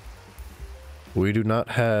 We do not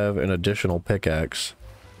have an additional pickaxe.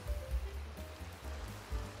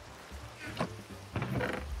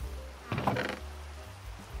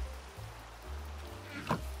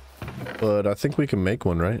 But I think we can make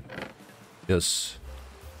one, right? Yes.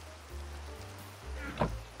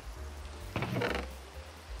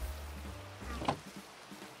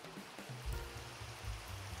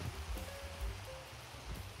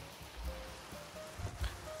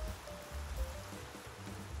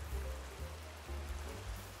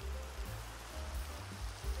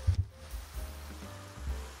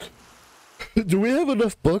 Do we have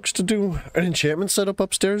enough books to do an enchantment setup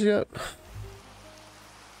upstairs yet?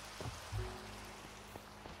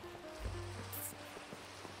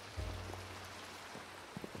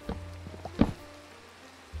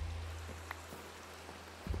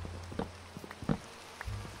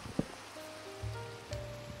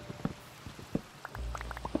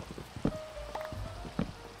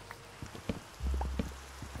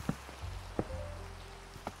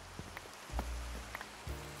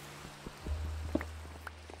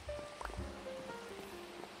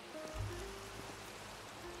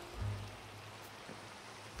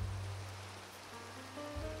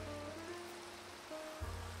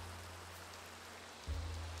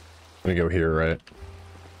 I'm gonna go here, right?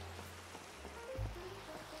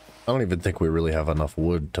 I don't even think we really have enough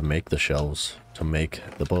wood to make the shelves, to make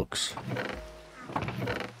the books.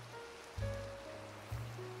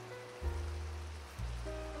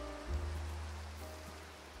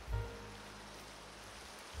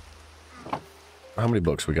 How many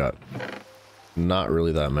books we got? Not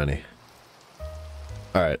really that many.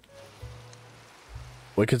 Alright.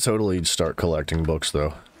 We could totally start collecting books,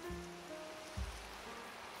 though.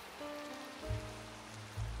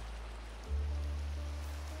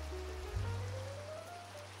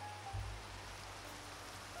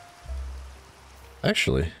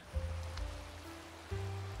 Actually,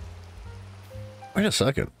 wait a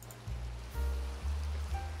second.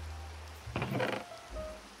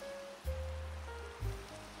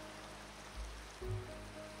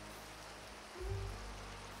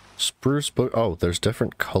 Spruce book. Oh, there's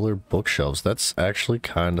different color bookshelves. That's actually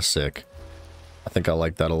kind of sick. I think I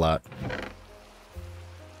like that a lot.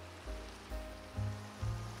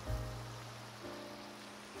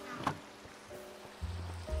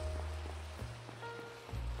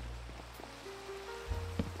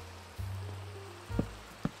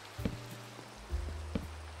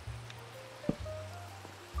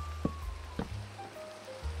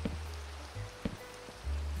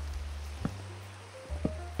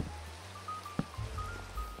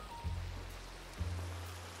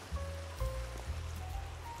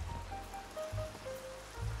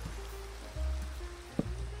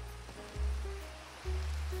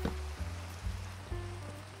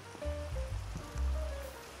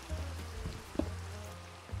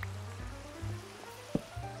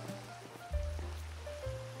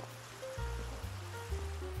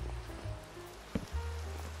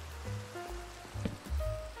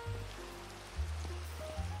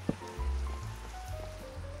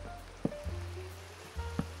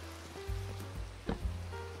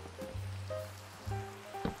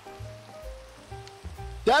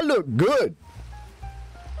 That looked good.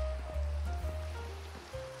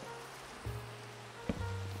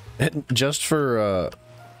 And just for,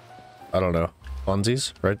 I don't know,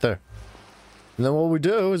 funsies, right there. And then what we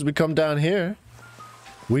do is we come down here.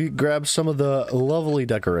 We grab some of the lovely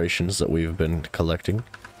decorations that we've been collecting.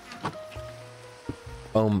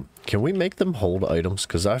 Can we make them hold items?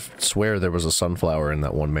 Because I swear there was a sunflower in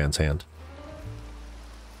that one man's hand.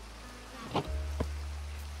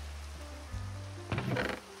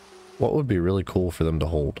 What would be really cool for them to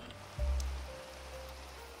hold?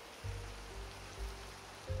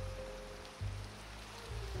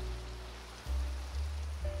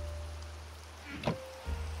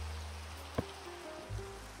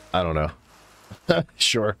 I don't know.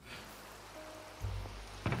 Sure.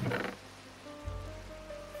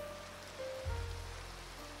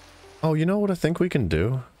 Oh, you know what I think we can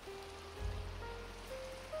do?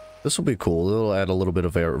 This will be cool. It'll add a little bit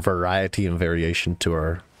of variety and variation to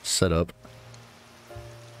our setup.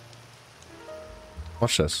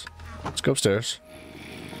 Watch this. Let's go upstairs.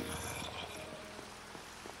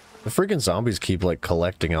 The freaking zombies keep, like,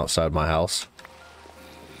 collecting outside my house.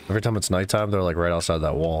 Every time it's nighttime, they're, like, right outside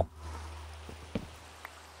that wall.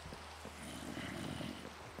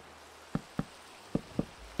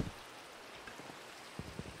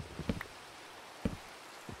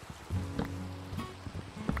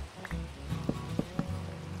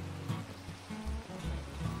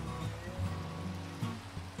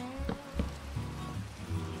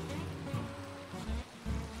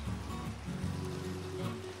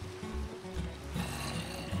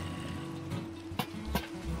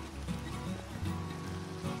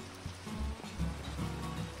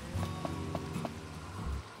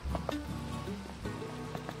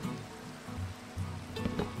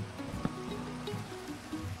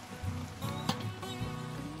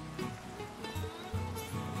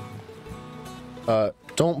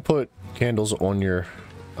 Don't put candles on your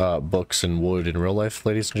books and wood in real life,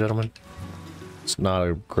 ladies and gentlemen. It's not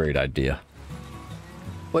a great idea.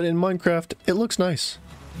 But in Minecraft, it looks nice.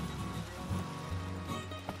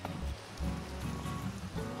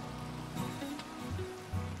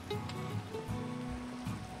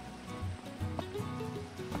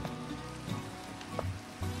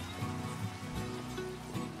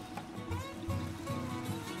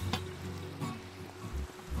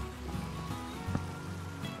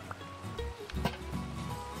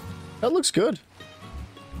 That looks good.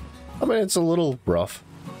 I mean, it's a little rough,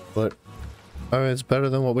 but I mean, it's better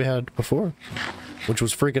than what we had before, which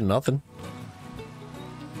was freaking nothing.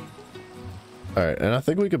 Alright, and I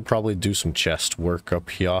think we could probably do some chest work up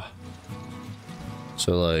here.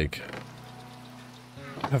 So, like,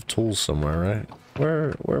 I have tools somewhere, right?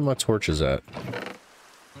 Where are my torches at?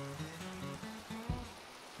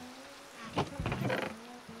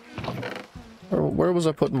 Where was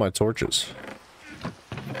I putting my torches?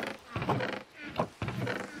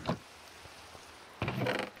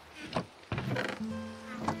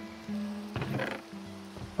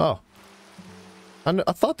 Oh.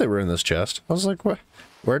 I thought they were in this chest. I was like,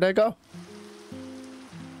 where'd they go?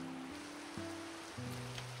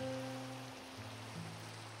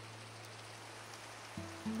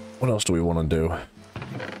 What else do we want to do?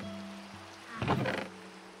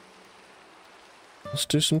 Let's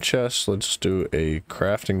do some chests. Let's do a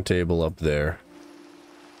crafting table up there.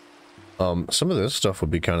 Some of this stuff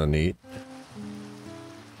would be kind of neat.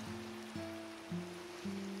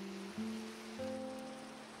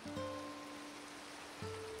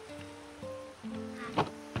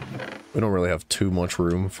 We don't really have too much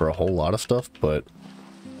room for a whole lot of stuff, but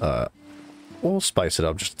we'll spice it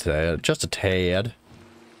up just a tad.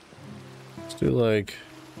 Let's do like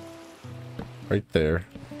right there.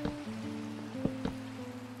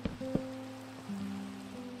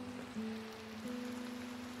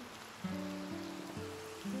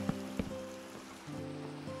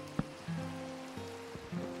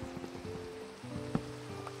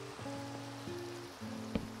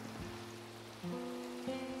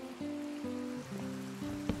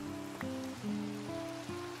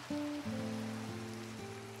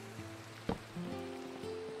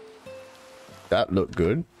 That looked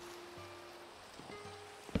good.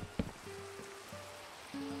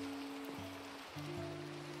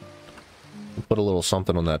 Put a little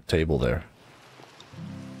something on that table there.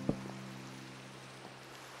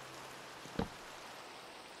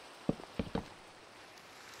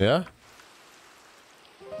 Yeah?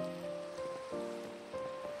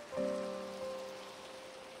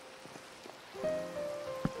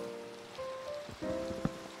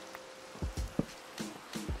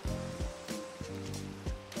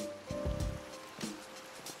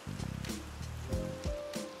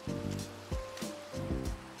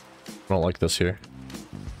 I don't like this here.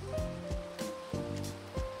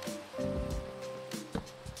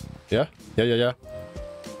 Yeah? Yeah.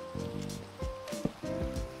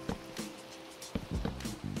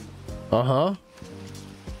 Uh-huh.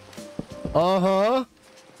 Uh-huh.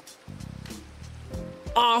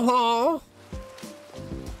 Uh-huh.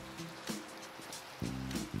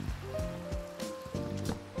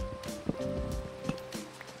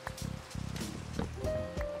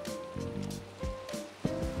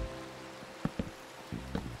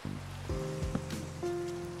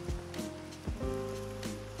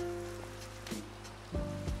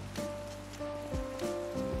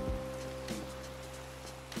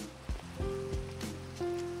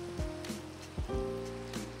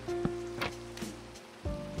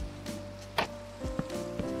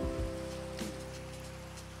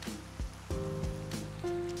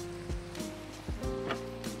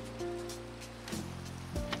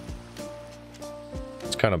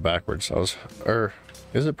 kind of backwards.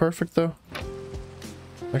 Is it perfect though?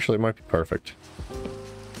 Actually, it might be perfect.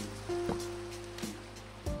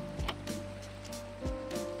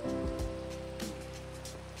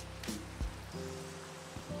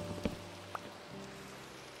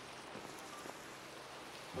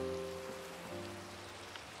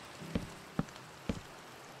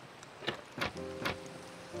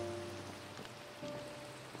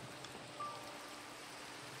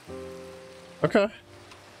 Okay.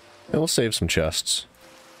 Yeah, we'll save some chests.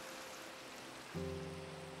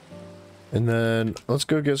 And then let's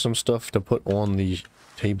go get some stuff to put on the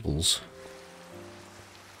tables.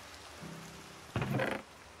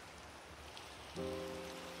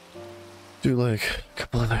 Do like a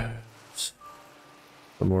couple of those.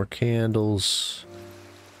 Some more candles.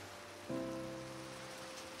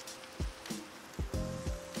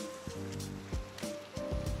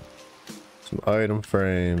 Some item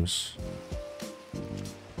frames.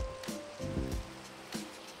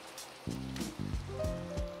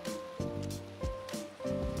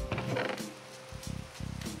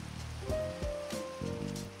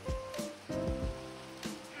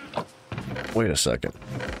 Wait a second.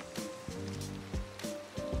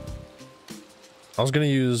 I was gonna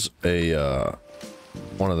use a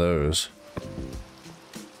one of those.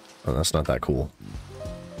 Oh, that's not that cool.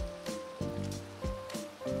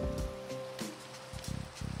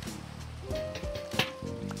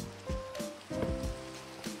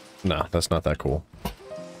 Nah, that's not that cool.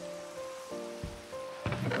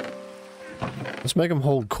 Let's make them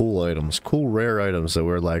hold cool items, cool rare items that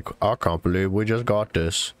we're like, I can't believe we just got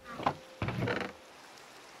this.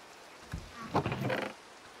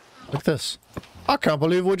 Like this. I can't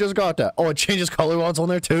believe we just got that. Oh, it changes color while it's on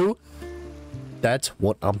there too? That's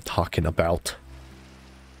what I'm talking about.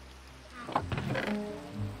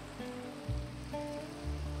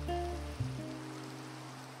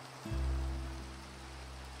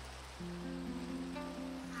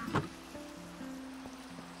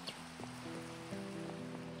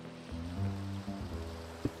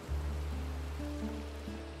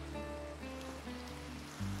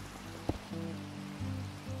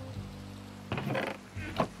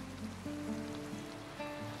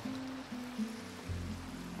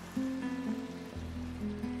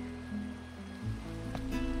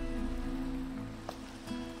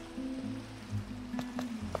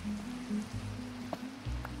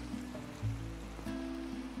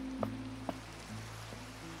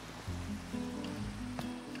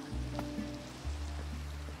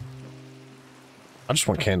 I just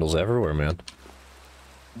want candles everywhere, man.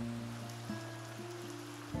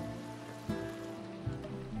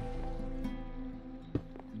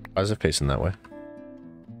 Why is it facing that way?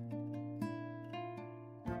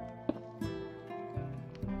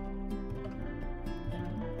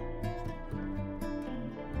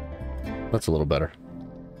 That's a little better.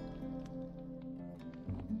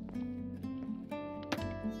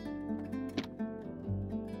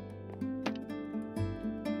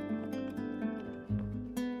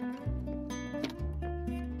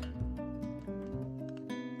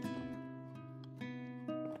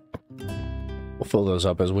 We'll fill those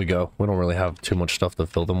up as we go. We don't really have too much stuff to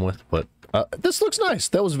fill them with, but this looks nice.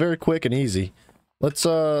 That was very quick and easy. Let's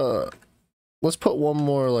put one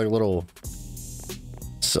more like little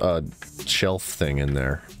shelf thing in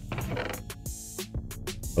there.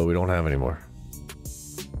 But we don't have any more.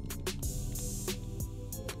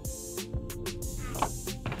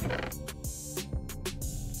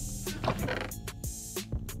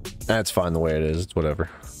 That's fine the way it is. It's whatever.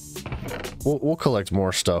 We'll collect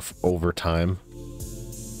more stuff over time.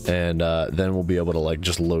 And then we'll be able to like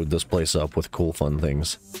just load this place up with cool fun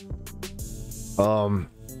things.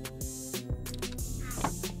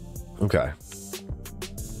 Okay.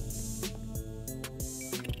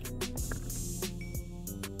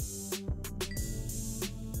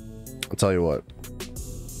 I'll tell you what.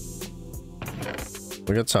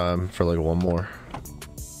 We got time for like one more.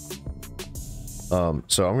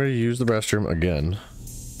 So I'm gonna use the restroom again.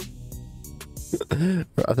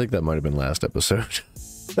 I think that might have been last episode.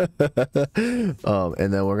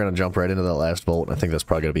 And then we're gonna jump right into that last vault. I think that's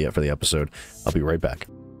probably gonna be it for the episode. I'll be right back.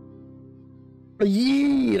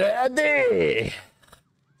 Yeah, ready.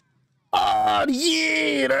 Oh,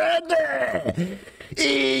 yeah, ready.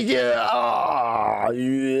 Yeah, oh,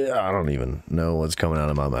 yeah. I don't even know what's coming out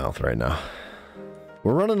of my mouth right now.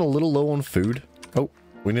 We're running a little low on food. Oh,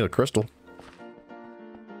 we need a crystal.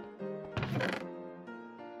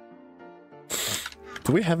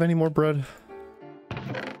 Do we have any more bread?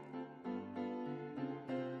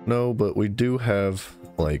 No, but we do have,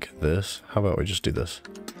 like, this. How about we just do this?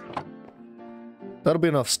 That'll be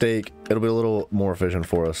enough steak. It'll be a little more efficient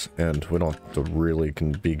for us, and we don't have to really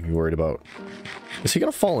be worried about... Is he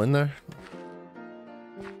gonna fall in there?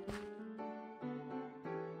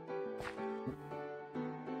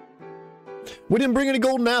 We didn't bring any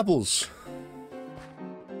golden apples!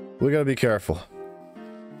 We gotta be careful.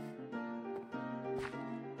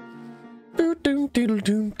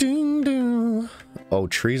 Oh,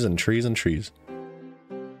 trees and trees and trees.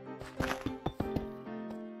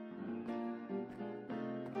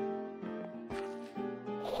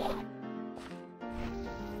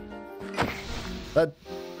 That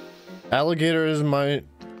alligator is my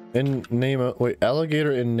in name. Wait,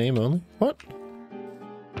 alligator in name only? What?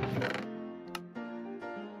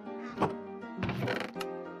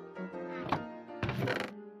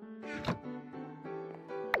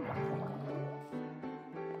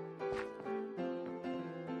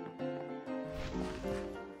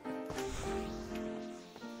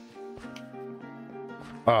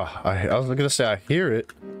 Ah, I was gonna say I hear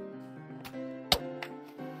it.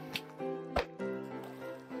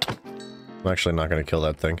 I'm actually not gonna kill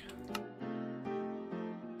that thing.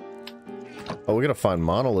 Oh, we gotta find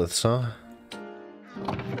monoliths, huh?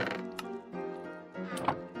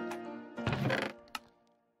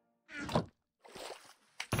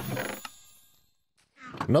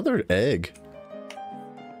 Another egg.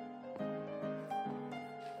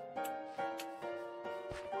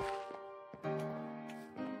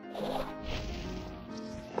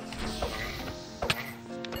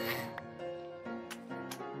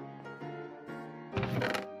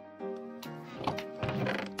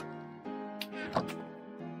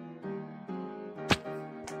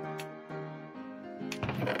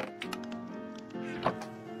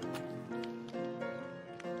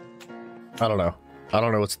 I don't know. I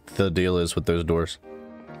don't know what the deal is with those doors.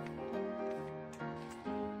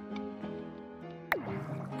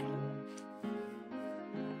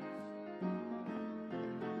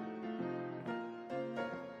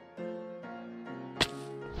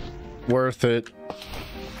 Worth it.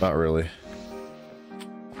 Not really.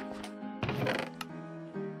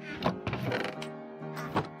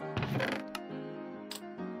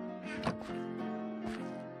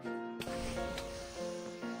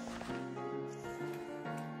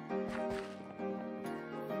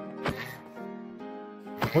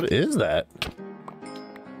 What is that?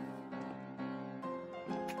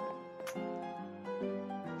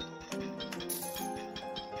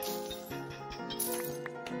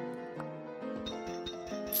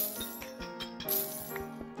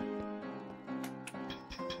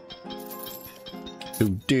 Do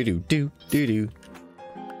do do do do do.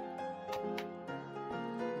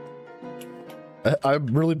 I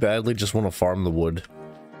really badly just want to farm the wood.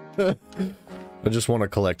 I just want to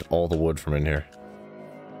collect all the wood from in here.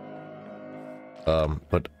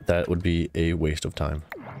 But that would be a waste of time.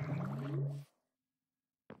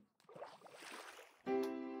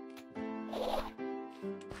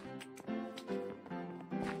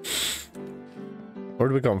 Where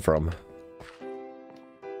did we come from?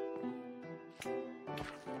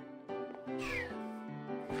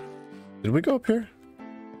 Did we go up here?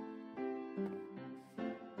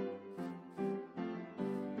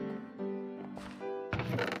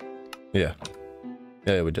 Yeah.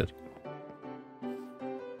 Yeah, we did.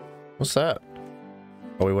 What's that?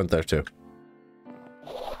 Oh, we went there too.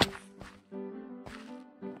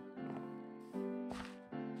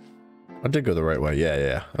 I did go the right way.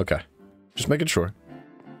 Yeah. Okay. Just making sure.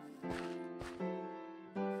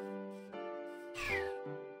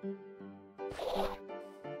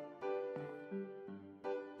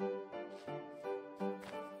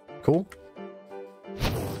 Cool.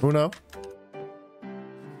 Who knows?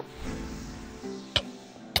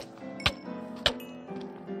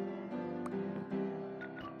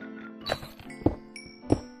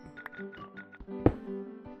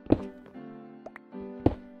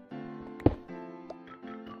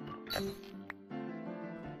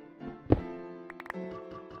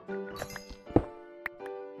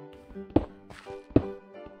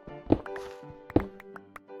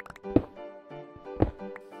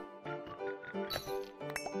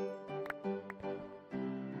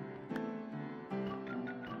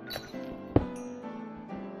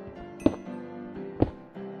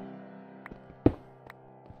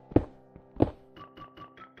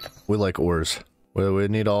 We like ores. We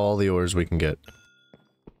need all the ores we can get.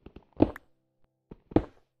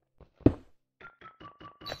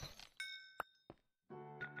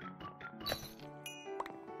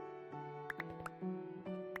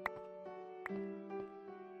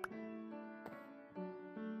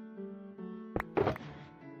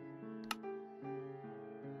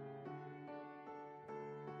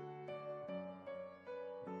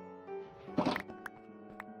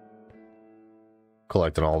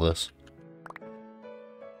 collecting all this.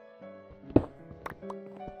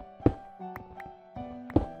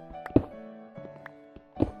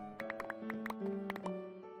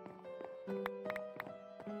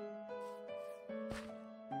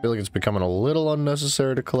 I feel like it's becoming a little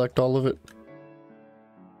unnecessary to collect all of it.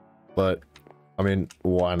 But, I mean,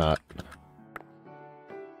 why not?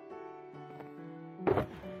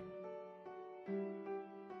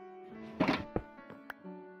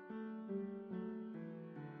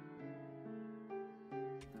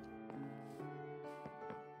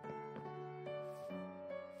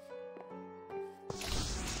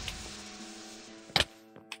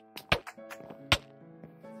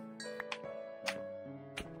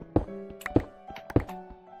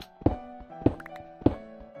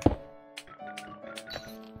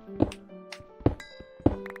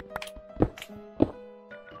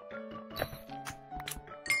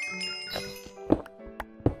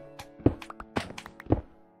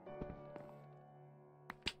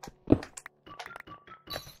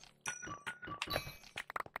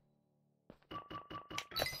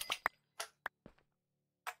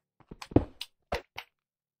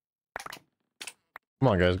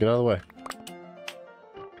 Come on, guys, get out of the way.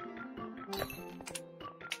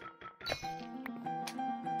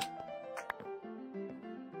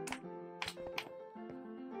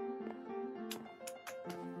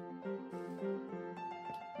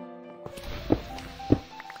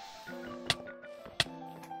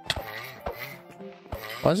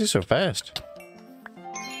 Why is he so fast?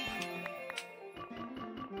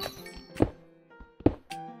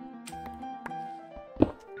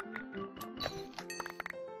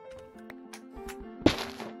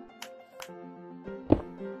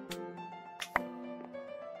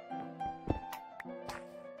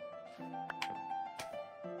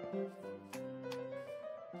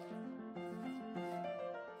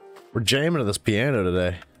 We're jamming to this piano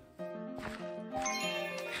today.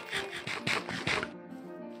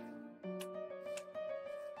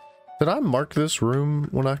 Did I mark this room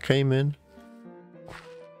when I came in?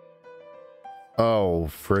 Oh,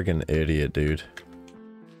 friggin' idiot, dude.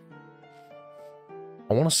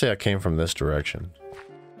 I want to say I came from this direction.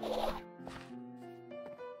 I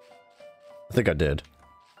think I did.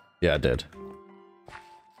 Yeah, I did.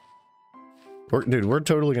 Dude, we're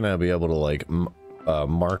totally gonna be able to, like,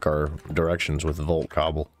 mark our directions with Volt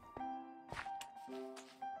Cobble.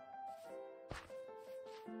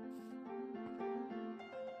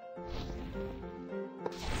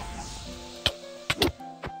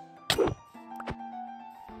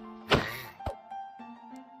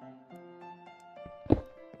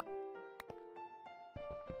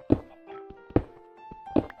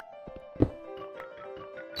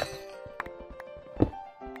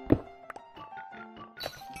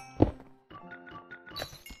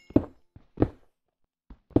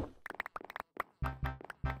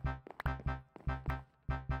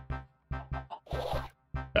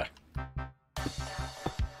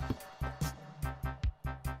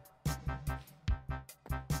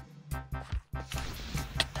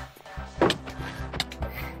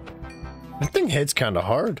 That thing hits kind of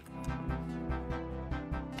hard.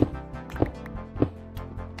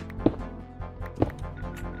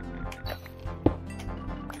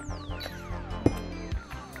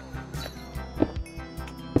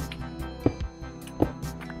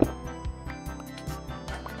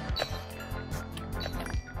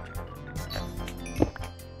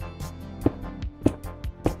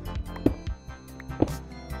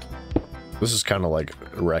 This is kind of like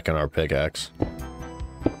wrecking our pickaxe.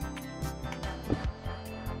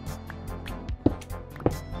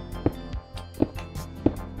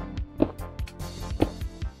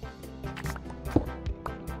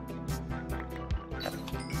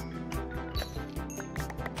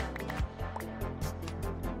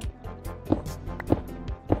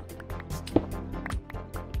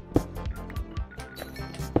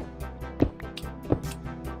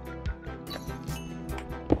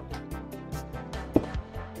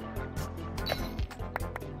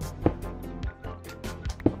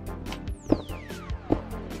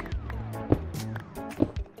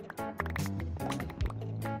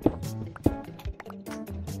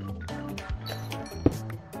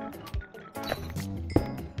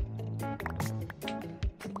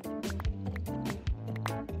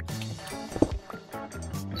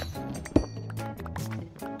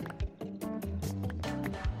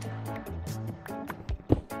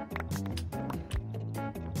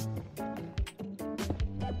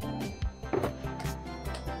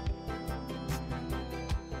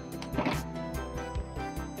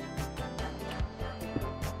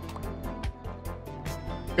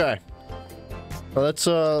 Okay. Well,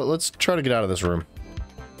 let's try to get out of this room.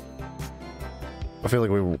 feel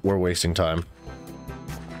like we're wasting time.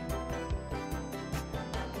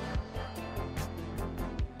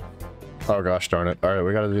 Oh gosh darn it. Alright,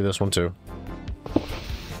 we gotta do this one too.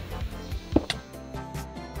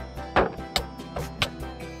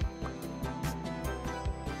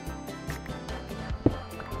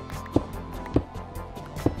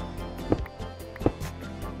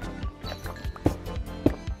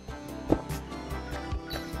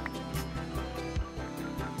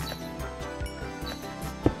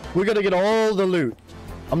 We gotta get all the loot.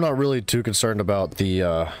 I'm not really too concerned about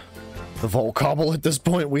the vault cobble at this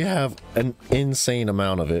point. We have an insane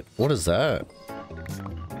amount of it. What is that?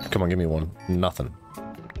 Come on, give me one. Nothing.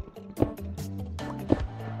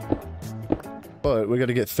 But we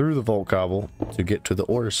gotta get through the vault cobble to get to the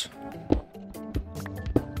ores.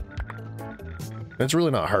 It's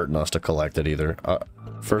really not hurting us to collect it either.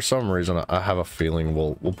 For some reason, I have a feeling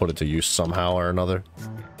we'll put it to use somehow or another.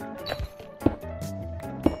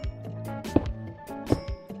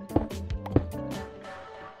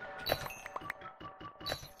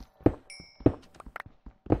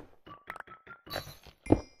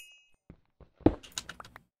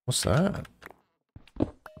 What's that?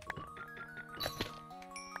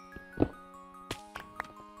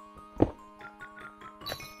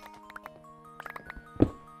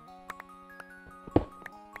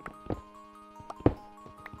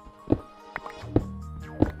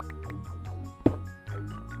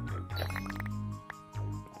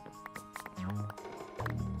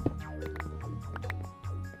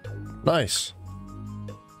 Nice.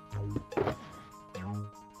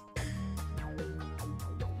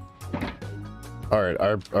 Alright,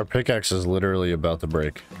 our pickaxe is literally about to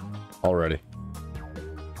break already.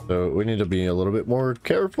 So we need to be a little bit more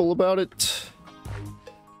careful about it.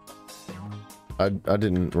 I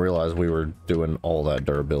didn't realize we were doing all that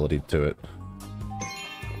durability to it.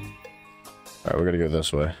 Alright, we're gonna go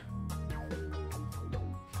this way.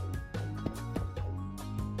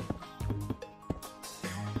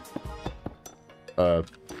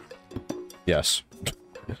 Yes.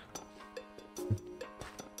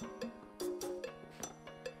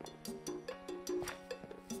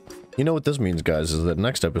 You know what this means, guys, is that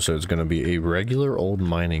next episode is going to be a regular old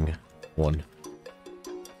mining one.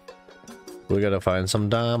 We gotta find some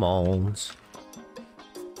diamonds.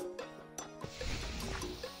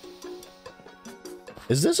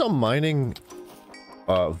 Is this a mining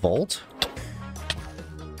vault?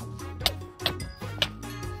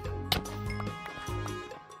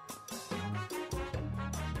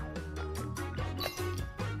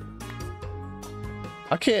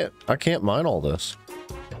 I can't mine all this.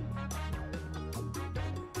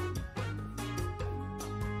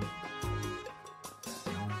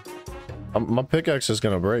 My pickaxe is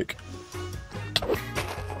gonna break.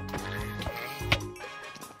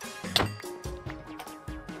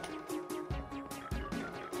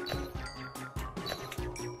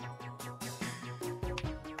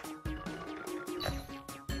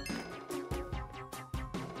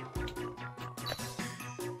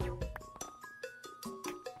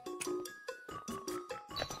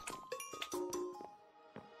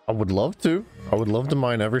 I would love to. I would love to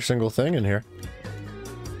mine every single thing in here.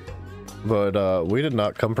 But we did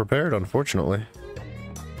not come prepared, unfortunately.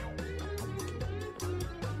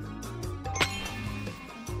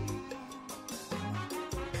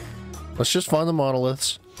 Let's just find the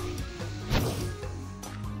monoliths.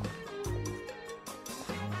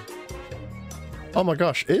 Oh my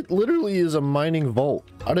gosh, it literally is a mining vault.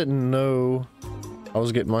 I didn't know I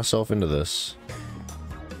was getting myself into this.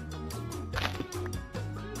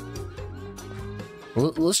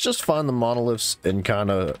 Let's just find the monoliths and kind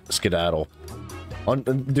of skedaddle.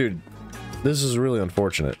 Dude, this is really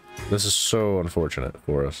unfortunate. This is so unfortunate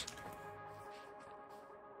for us.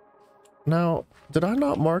 Now, did I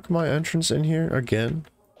not mark my entrance in here again?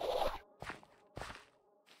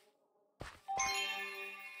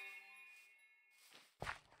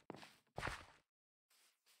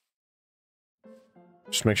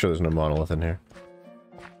 Just make sure there's no monolith in here.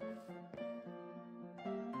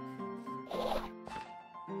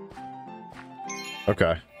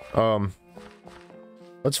 Okay.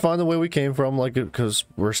 Let's find the way we came from, like, because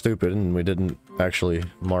we're stupid and we didn't actually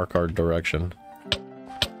mark our direction.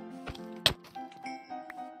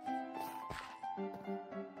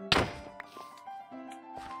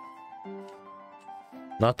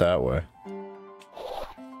 Not that way.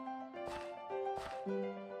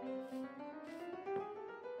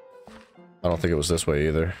 I don't think it was this way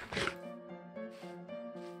either.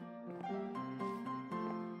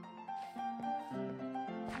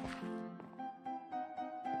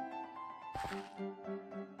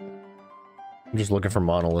 I'm just looking for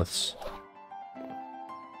monoliths.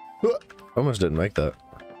 Almost didn't make that.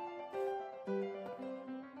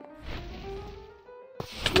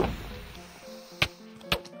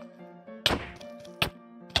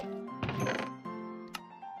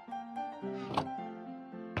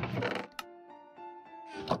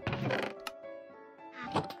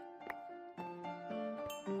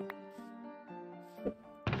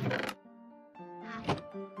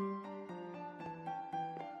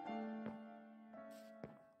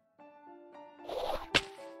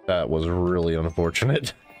 That was really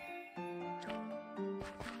unfortunate.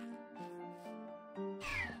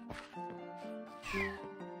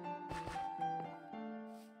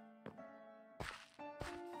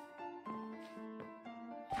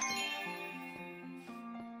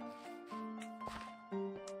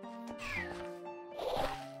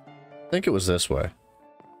 I think it was this way.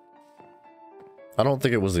 I don't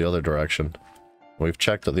think it was the other direction. We've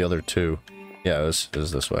checked the other two. Yeah, it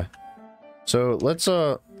was this way. So let's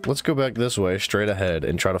go back this way, straight ahead,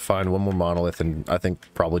 and try to find one more monolith, and I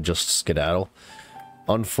think probably just skedaddle.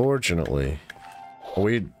 Unfortunately,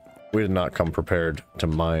 we did not come prepared to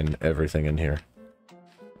mine everything in here.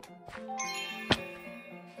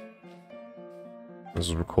 This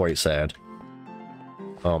is quite sad.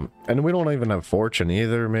 And we don't even have fortune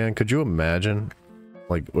either, man. Could you imagine?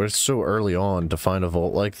 Like, we're so early on to find a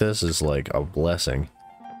vault like this is like a blessing.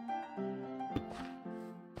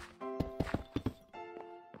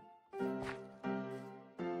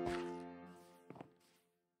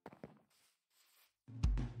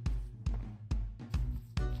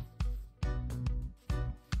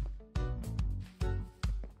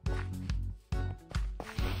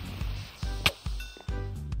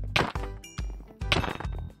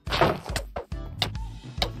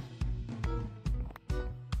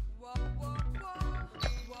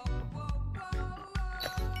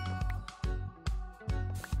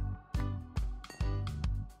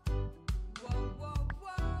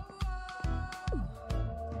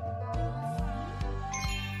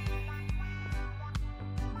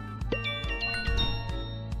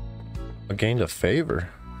 I gained a favor.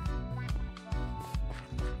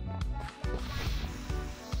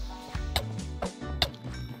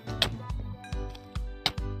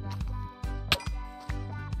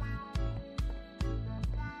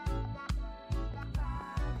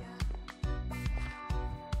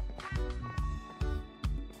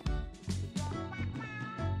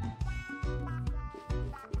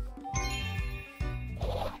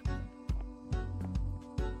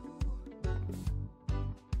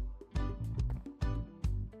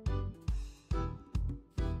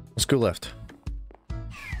 Let's go left.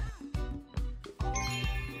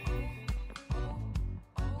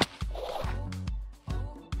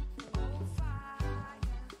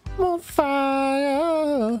 I'm on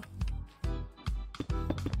fire.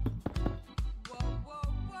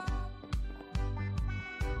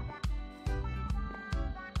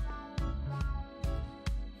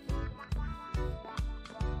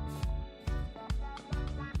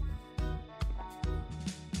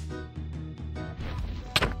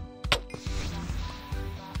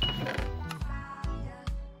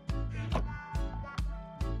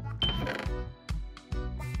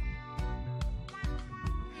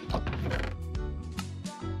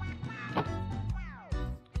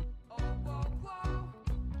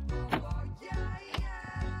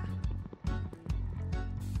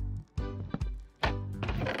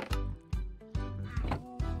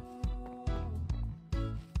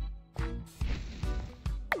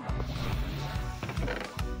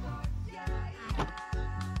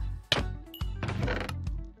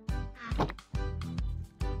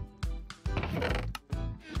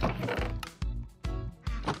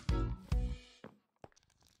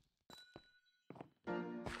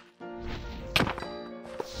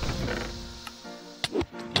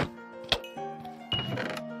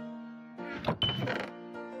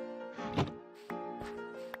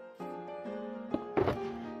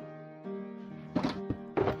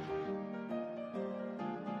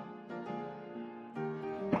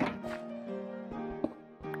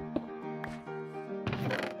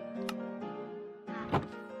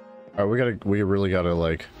 Alright, we really gotta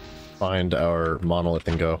like find our monolith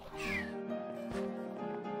and go.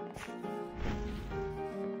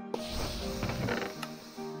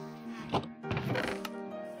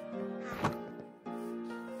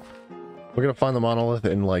 We're gonna find the monolith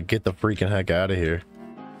and like get the freaking heck out of here.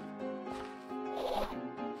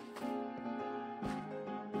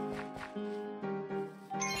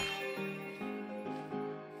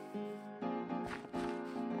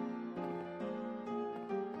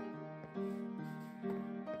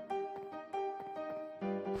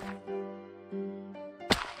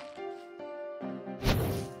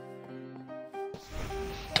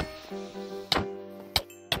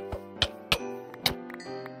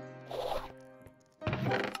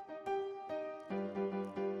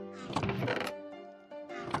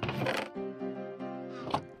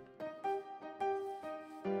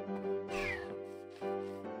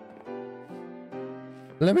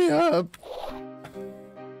 Let me up.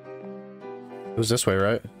 It was this way,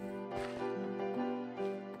 right?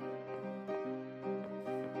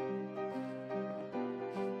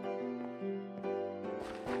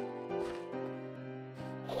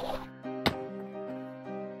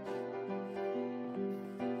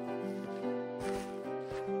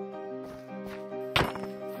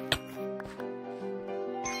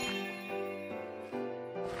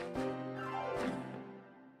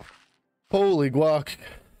 Holy guac.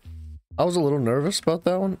 I was a little nervous about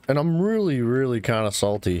that one, and I'm really kind of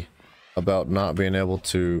salty about not being able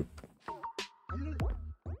to...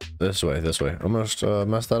 This way. Almost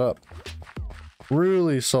messed that up.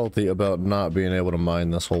 Really salty about not being able to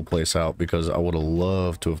mine this whole place out, because I would have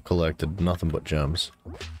loved to have collected nothing but gems.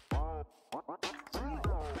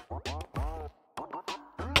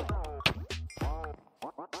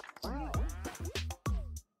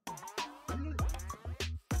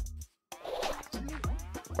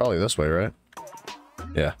 Probably this way, right?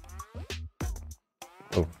 Yeah.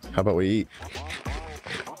 Oh, how about we eat?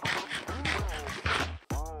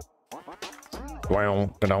 I'm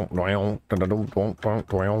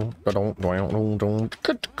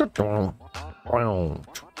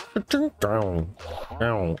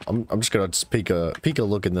just gonna peek a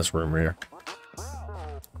look in this room here.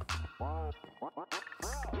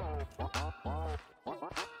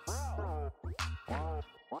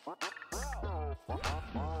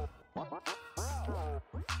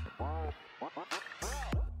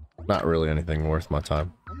 Not really anything worth my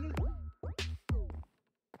time.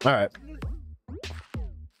 Alright.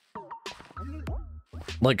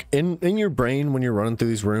 Like, in your brain, when you're running through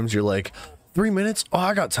these rooms, you're like, 3 minutes? Oh,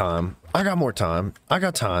 I got time. I got more time. I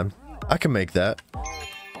got time. I can make that.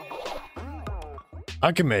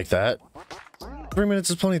 I can make that. 3 minutes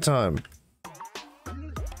is plenty of time.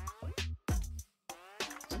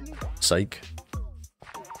 Psych.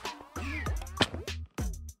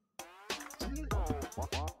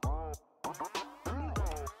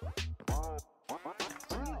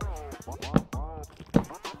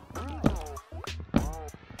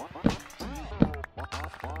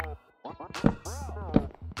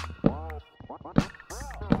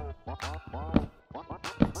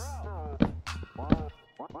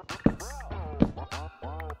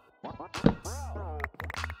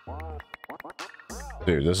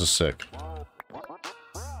 Dude, this is sick.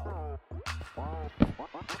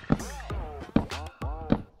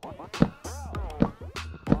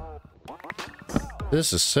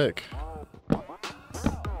 This is sick.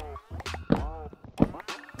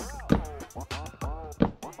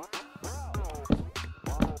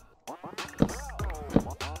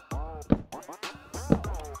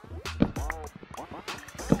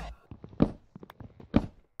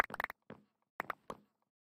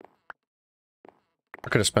 I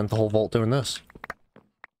could have spent the whole vault doing this.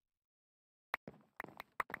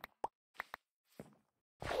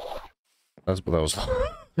 That was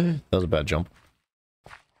that was a bad jump.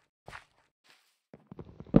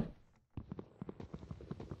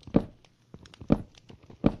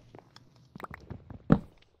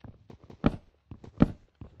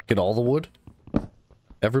 Get all the wood.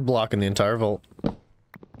 Every block in the entire vault.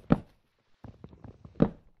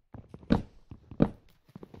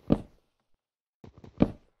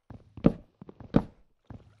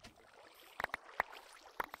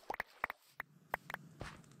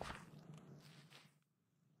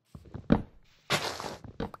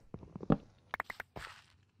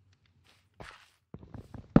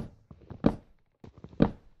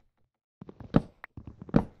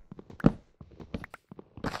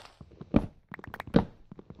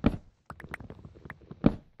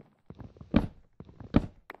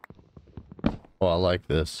 Oh, I like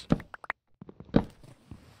this.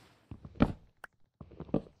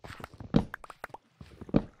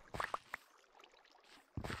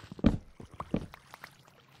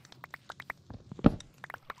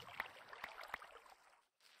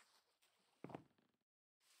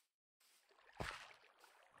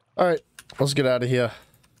 All right, let's get out of here.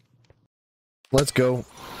 Let's go.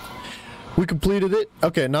 We completed it.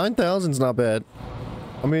 Okay, 9,000's not bad.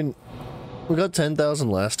 I mean, we got 10,000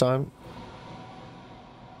 last time.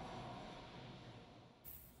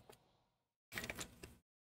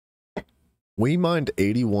 We mined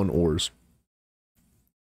 81 ores.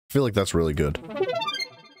 I feel like that's really good.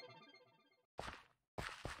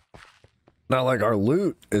 Not like our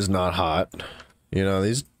loot is not hot, You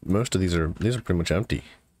know, most of these are pretty much empty.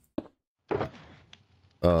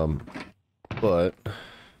 But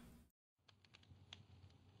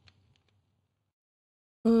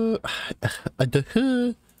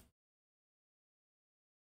the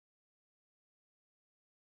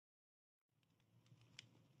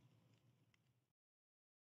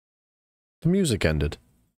music ended.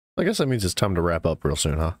 I guess that means it's time to wrap up real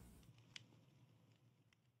soon, huh?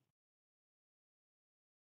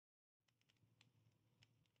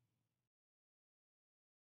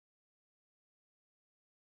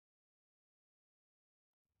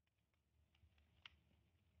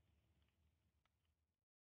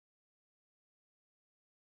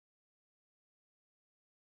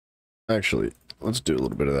 Actually, let's do a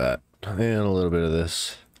little bit of that and a little bit of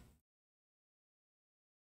this.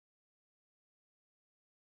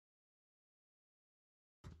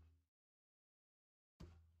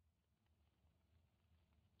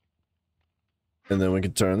 And then we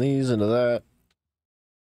can turn these into that.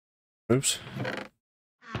 Oops.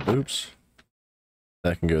 Oops.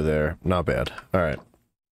 That can go there. Not bad. Alright.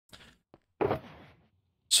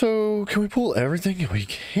 So, can we pull everything? We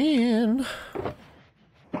can.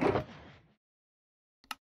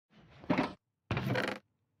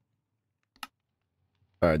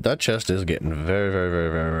 Alright, that chest is getting very, very,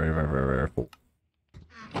 very, very, very, very, very, very full.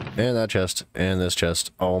 And that chest, and this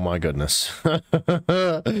chest. Oh my goodness.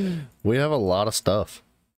 We have a lot of stuff.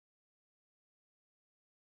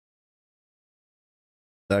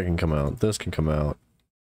 That can come out. This can come out.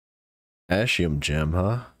 Ashium gem,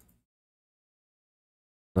 huh?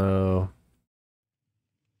 No.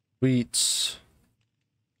 Wheats.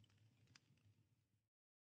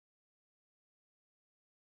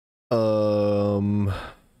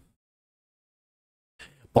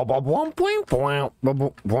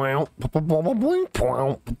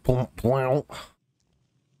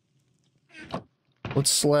 Let's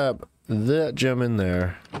slap that gem in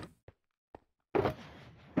there.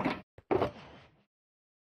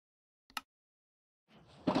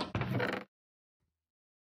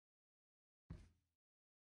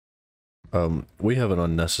 We have an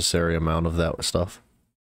unnecessary amount of that stuff.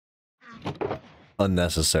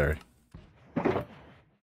 Unnecessary.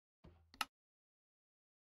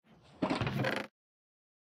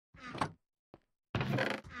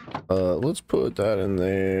 Let's put that in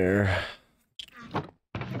there.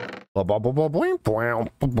 I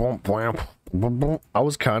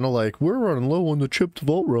was kind of like, we're running low on the chipped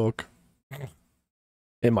vault rock.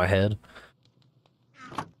 In my head.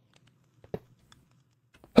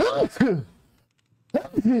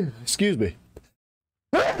 Excuse me.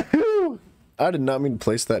 I did not mean to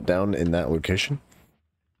place that down in that location.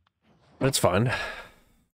 That's fine.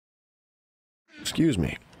 Excuse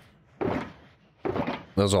me.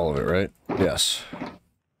 That's all of it, right? Yes.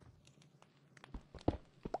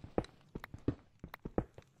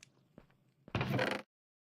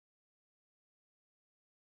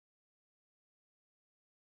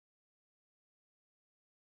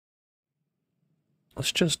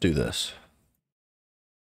 Let's just do this.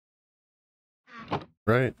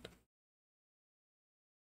 Right?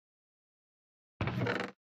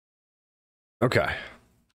 Okay.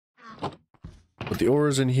 Put the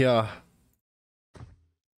ores in here.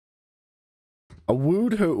 A woo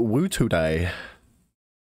today.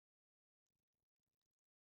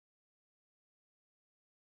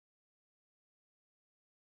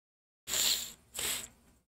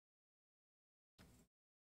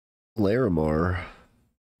 Larimar.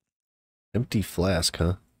 Empty flask,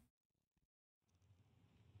 huh?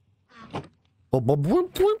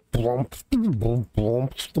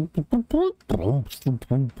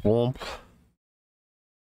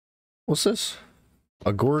 What's this?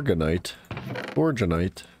 A Gorgonite.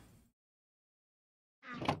 Gorgonite.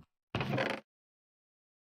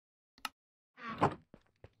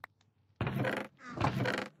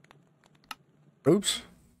 Oops.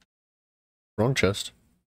 Wrong chest.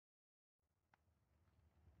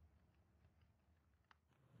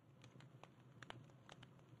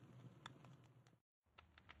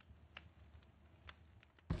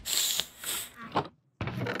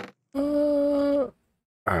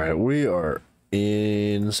 Alright, we are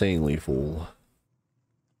insanely full.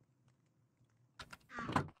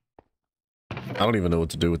 I don't even know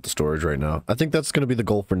what to do with the storage right now. I think that's going to be the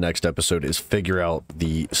goal for next episode, is figure out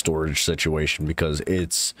the storage situation, because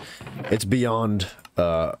it's beyond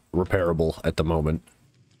repairable at the moment.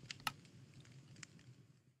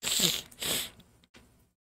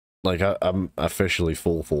 Like, I'm officially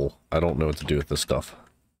full. I don't know what to do with this stuff.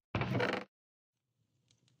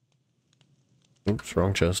 Oops,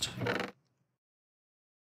 wrong chest.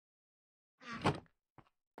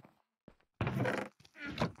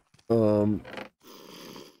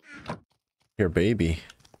 Here, baby.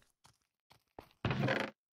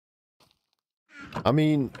 I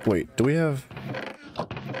mean, wait, do we have...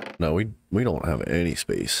 No, we don't have any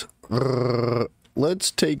space.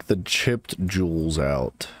 Let's take the chipped jewels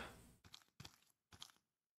out.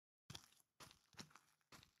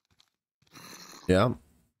 Yeah.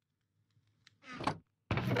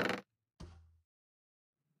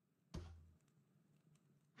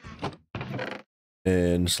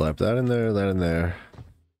 And slap that in there, that in there.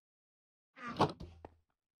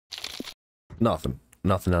 Nothing.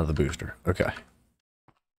 Nothing out of the booster. Okay.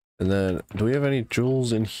 And then, do we have any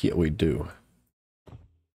jewels in here? We do.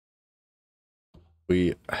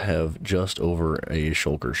 We have just over a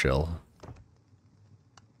shulker shell.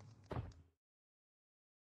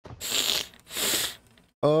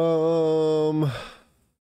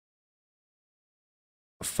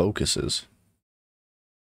 Focuses.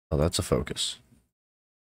 Oh, that's a focus.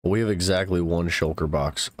 Well, we have exactly one shulker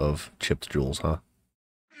box of chipped jewels, huh?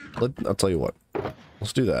 I'll tell you what.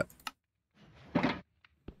 Let's do that.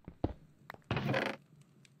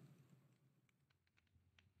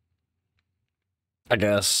 I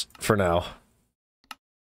guess, for now.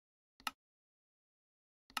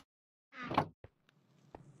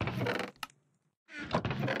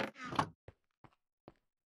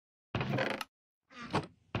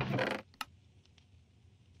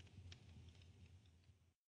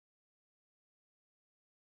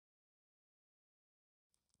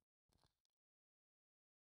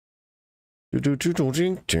 You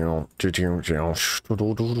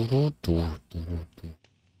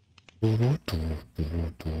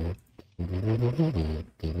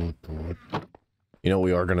know what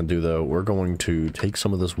we are going to do, though? We're going to take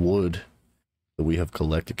some of this wood that we have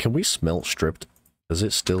collected. Can we smelt stripped? Does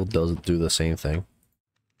it still doesn't do the same thing?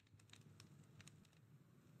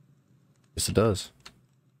 Yes, it does.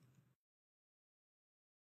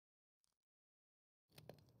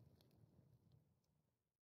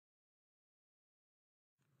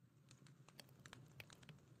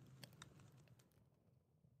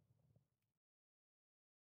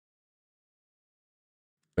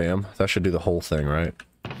 Bam. That should do the whole thing, right?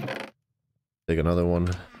 Take another one.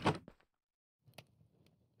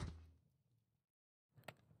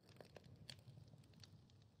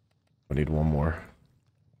 I need one more.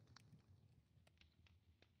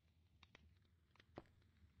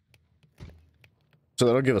 So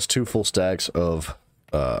that'll give us 2 full stacks of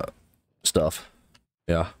stuff.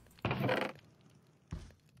 Yeah.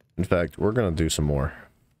 In fact, we're gonna do some more.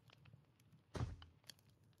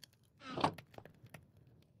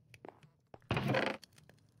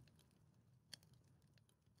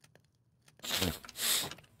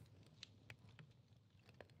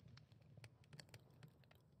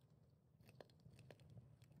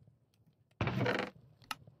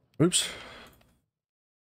 Oops.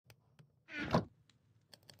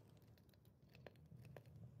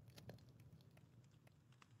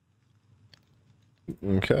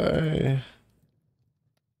 Okay.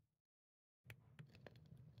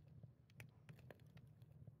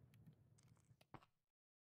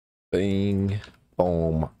 Bing.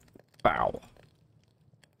 Boom. Bow.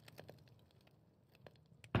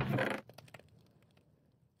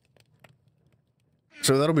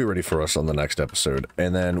 So that'll be ready for us on the next episode.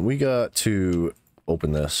 And then we got to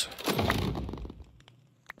open this.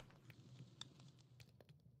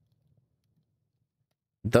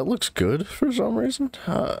 That looks good for some reason.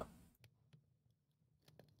 What's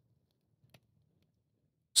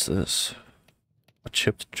this? A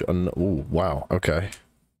chipped... Oh, wow. Okay.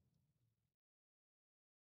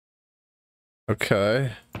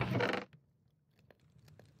 Okay.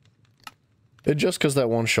 Just because that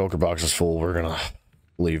one shulker box is full, we're gonna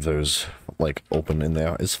leave those, like, open in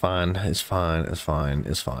there. It's fine. It's fine. It's fine.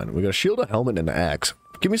 It's fine. We got a shield, a helmet, and an axe.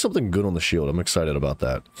 Give me something good on the shield. I'm excited about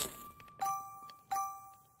that.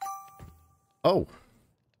 Oh.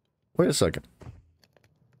 Wait a second.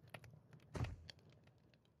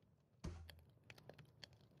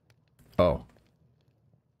 Oh.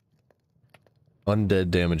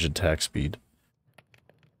 Undead damage attack speed.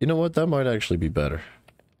 You know what? That might actually be better.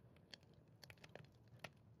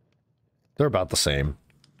 They're about the same,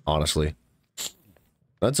 honestly.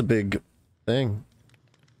 That's a big thing.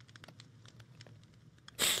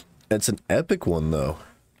 It's an epic one, though.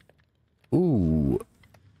 Ooh.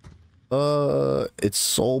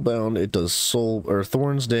 It's soulbound. It does soul or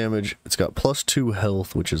thorns damage. It's got +2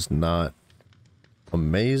 health, which is not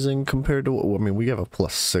amazing compared to what, I mean, we have a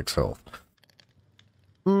 +6 health.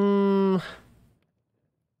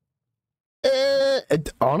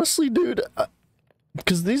 Honestly, dude,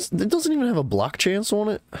 because it doesn't even have a block chance on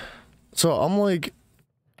it. So I'm like,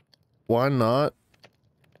 why not?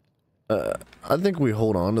 I think we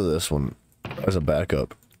hold on to this one as a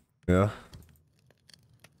backup. Yeah.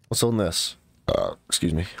 What's on this?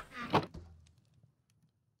 Excuse me.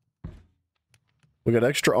 We got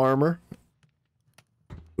extra armor.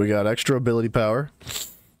 We got extra ability power.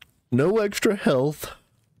 No extra health.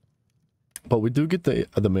 But we do get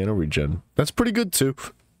the mana regen. That's pretty good too.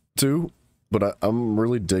 But I'm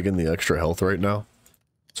really digging the extra health right now.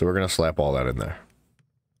 So we're gonna slap all that in there.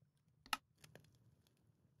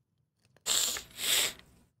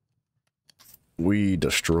 We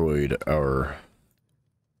destroyed our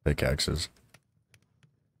pickaxes.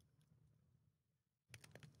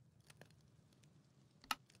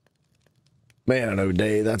 Man,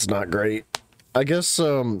 O'Day, that's not great. I guess,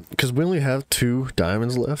 because we only have 2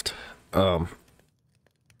 diamonds left. I'll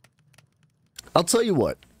tell you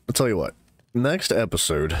what. Next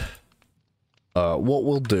episode, what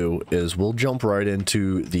we'll do is we'll jump right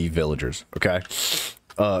into the villagers, okay?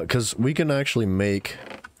 Because we can actually make...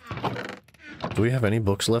 Do we have any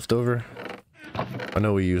books left over? I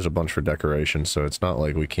know we use a bunch for decoration, so it's not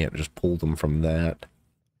like we can't just pull them from that.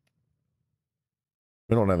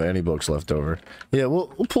 We don't have any books left over. Yeah, we'll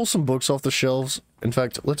pull some books off the shelves. In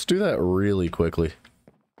fact, let's do that really quickly.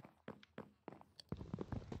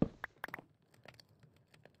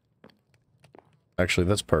 Actually,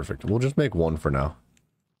 that's perfect. We'll just make 1 for now.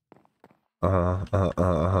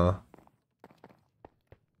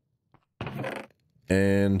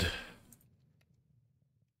 And...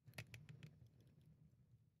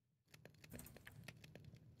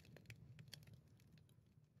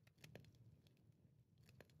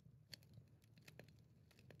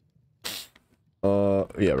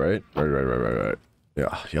 yeah, right? Right.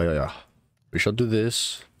 Yeah. We shall do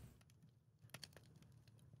this.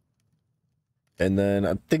 And then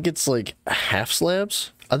I think it's like half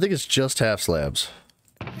slabs? I think it's just half slabs.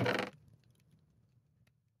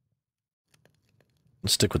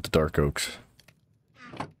 Let's stick with the dark oaks.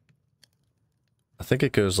 I think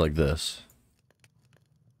it goes like this.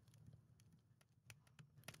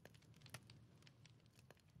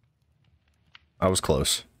 I was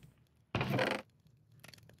close.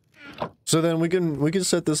 So then we can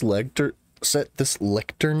set this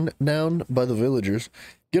lectern down by the villagers,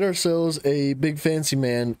 get ourselves a big fancy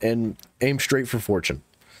man, and aim straight for fortune.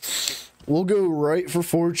 We'll go right for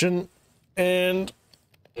fortune, and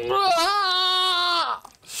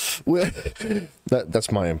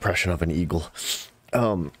that's my impression of an eagle.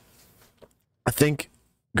 I think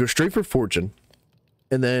go straight for fortune,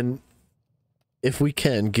 and then if we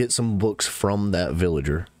can get some books from that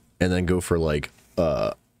villager, and then go for like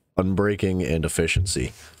unbreaking and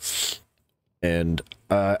efficiency. And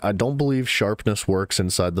I don't believe sharpness works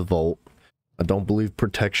inside the vault. I don't believe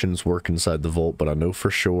protections work inside the vault, but I know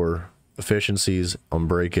for sure efficiencies,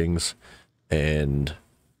 unbreakings, and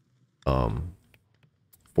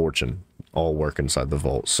fortune all work inside the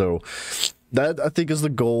vault. So that, I think, is the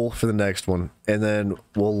goal for the next one. And then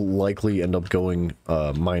we'll likely end up going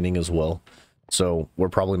mining as well. So we're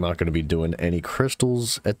probably not going to be doing any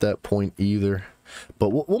crystals at that point either. But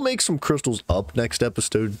we'll make some crystals up next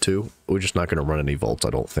episode too. We're just not going to run any vaults, I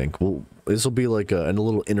don't think. This will be like a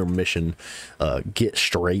little intermission, get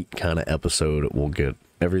straight kind of episode. We'll get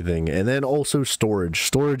everything. And then also storage.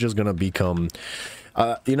 Storage is going to become,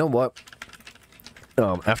 you know what?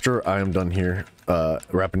 After I am done here,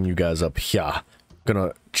 wrapping you guys up here, I'm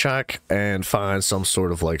gonna check and find some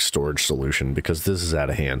sort of like storage solution, because this is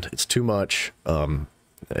out of hand. It's too much.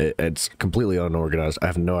 It's completely unorganized. I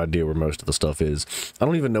have no idea where most of the stuff is. I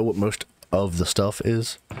don't even know what most of the stuff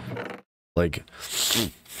is. Like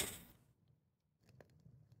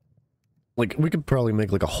we could probably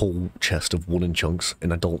make like a whole chest of wooden chunks,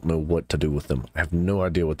 and I don't know what to do with them. I have no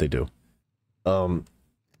idea what they do. In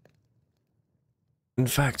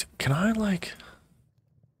fact, can I like...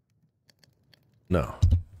 No.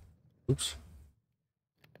 Oops.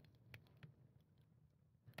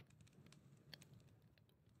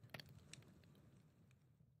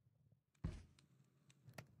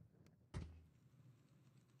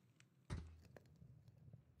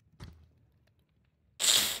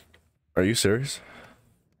 Are you serious?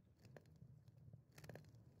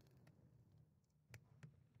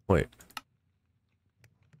 Wait.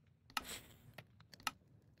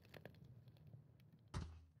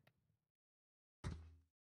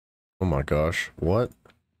 Oh my gosh, what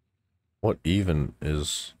even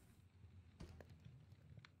is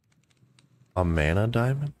a mana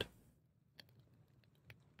diamond?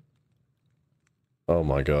 Oh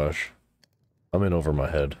my gosh, I'm in over my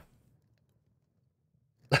head.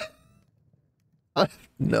 I have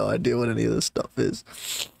no idea what any of this stuff is.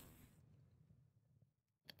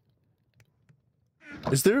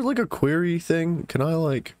 Is there like a query thing? Can I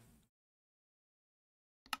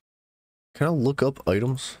look up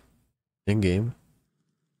items in game?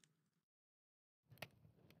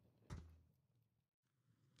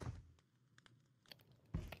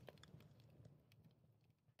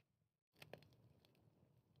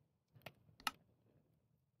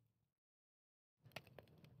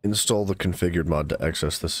 Install the configured mod to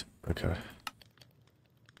access this. Okay.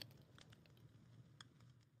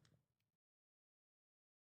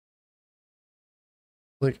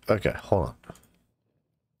 Okay, hold on.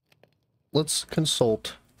 Let's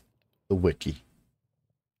consult the wiki.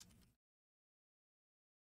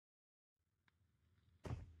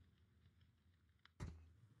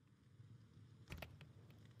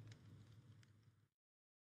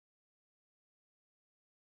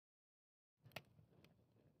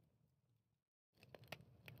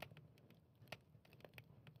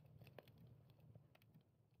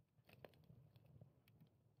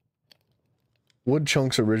 Wood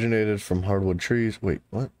chunks originated from hardwood trees. Wait,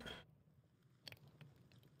 what?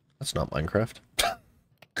 That's not Minecraft.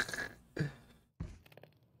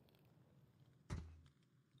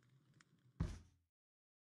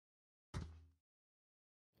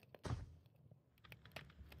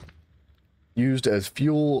 Used as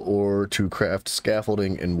fuel or to craft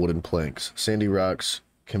scaffolding and wooden planks. Sandy rocks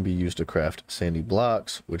can be used to craft sandy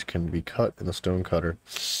blocks, which can be cut in the stone cutter.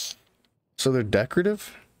 So they're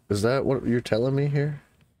decorative? Is that what you're telling me here?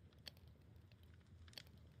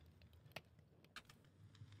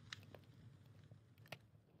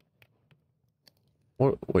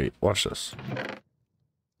 What? Wait, watch this.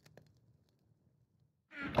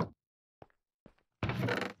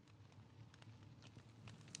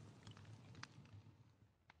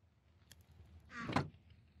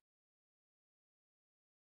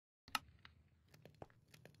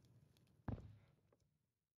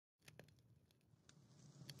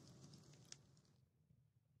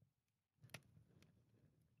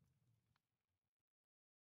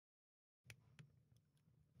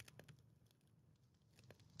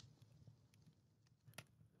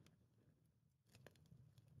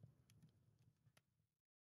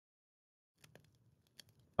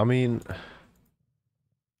 I mean,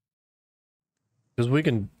 because we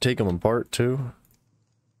can take them apart too.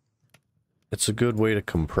 It's a good way to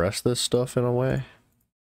compress this stuff in a way.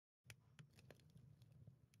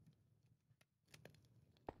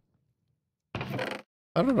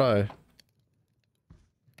 How did I?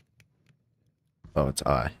 Oh, it's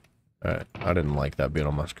I. Alright, I didn't like that being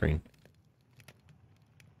on my screen.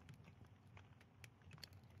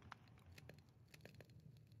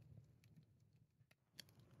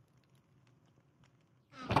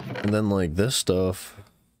 And then like this stuff,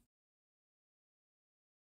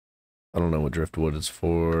 I don't know what driftwood is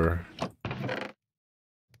for.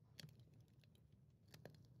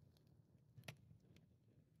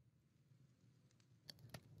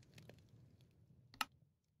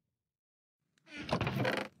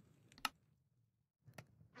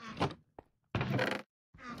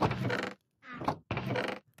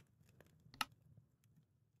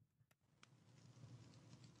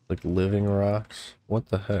 Like living rocks? What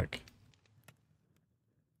the heck?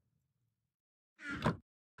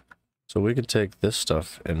 So we could take this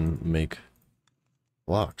stuff and make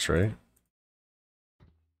blocks, right?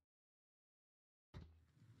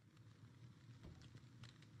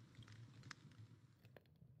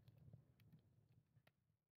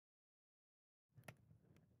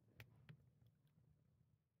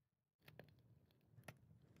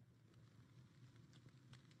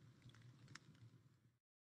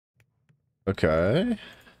 Okay.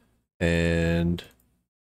 And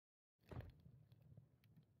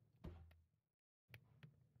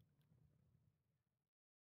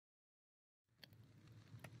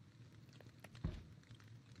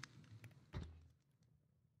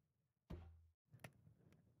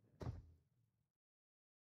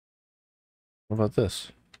what about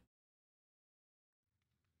this?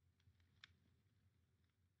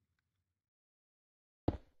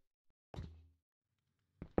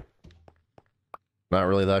 Not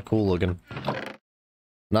really that cool looking.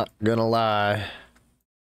 Not gonna lie.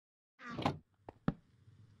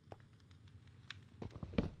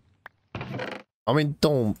 I mean,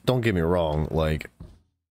 don't get me wrong, like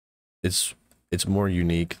it's more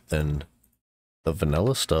unique than the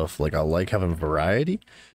vanilla stuff. Like I like having variety,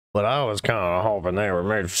 but I was kind of hoping they were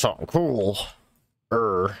made for something cool.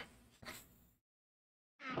 Can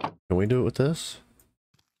we do it with this?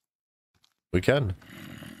 We can.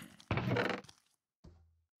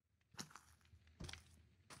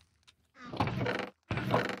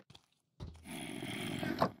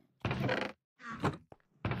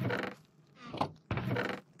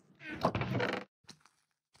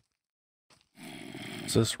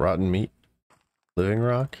 What's this? Rotten meat? Living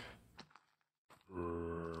rock?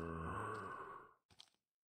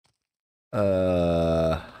 We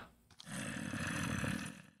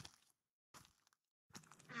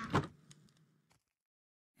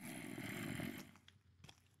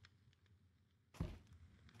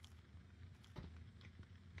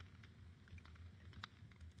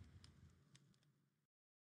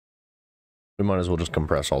might as well just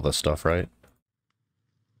compress all this stuff, right?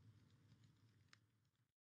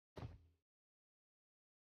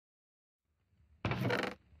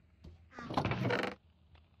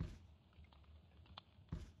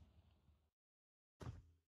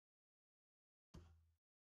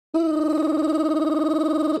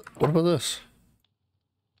 What about this?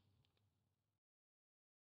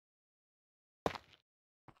 I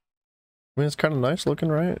mean, it's kind of nice looking,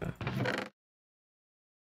 right?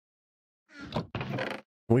 Can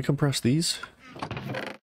we compress these?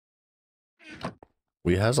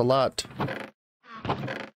 We has a lot.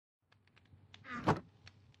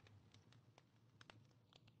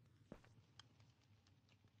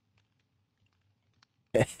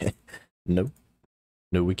 Nope.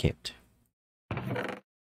 No, we can't.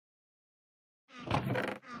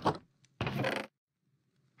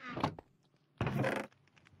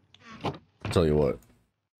 I'll tell you what.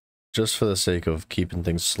 Just for the sake of keeping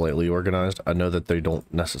things slightly organized, I know that they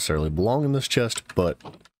don't necessarily belong in this chest, but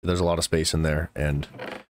there's a lot of space in there, and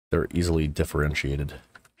they're easily differentiated.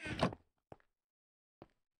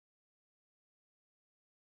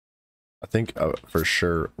 I think for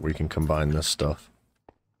sure we can combine this stuff.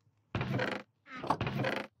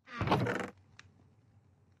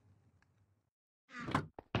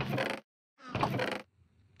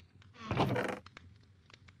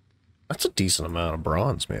 That's a decent amount of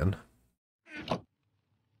bronze, man.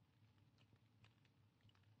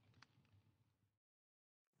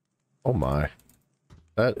 Oh my.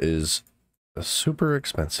 That is super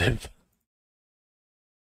expensive.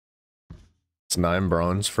 It's 9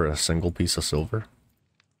 bronze for a single piece of silver.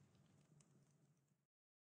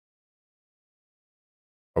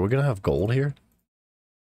 Are we gonna have gold here?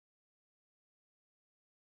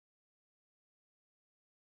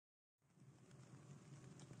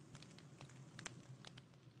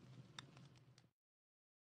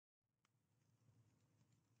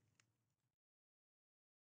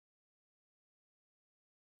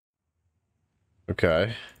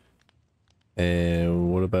 Okay.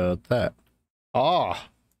 And what about that? Ah!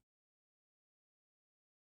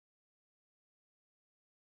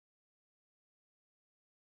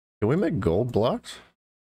 Can we make gold blocks?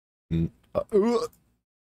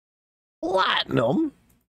 Platinum?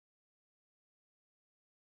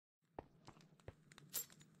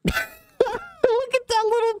 Look at that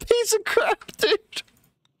little piece of crap, dude!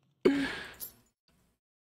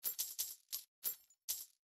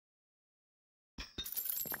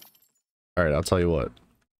 Alright, I'll tell you what.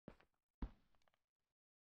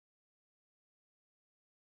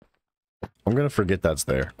 I'm gonna forget that's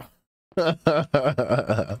there. I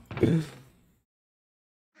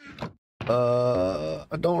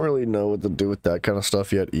don't really know what to do with that kind of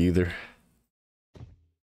stuff yet either.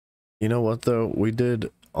 You know what though? We did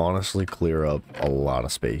honestly clear up a lot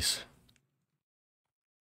of space.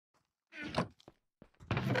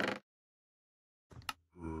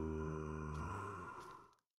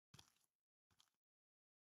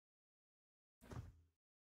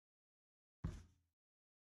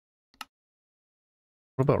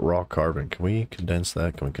 What about raw carbon? Can we condense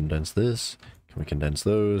that? Can we condense this? Can we condense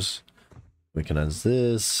those? Can we condense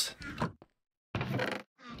this?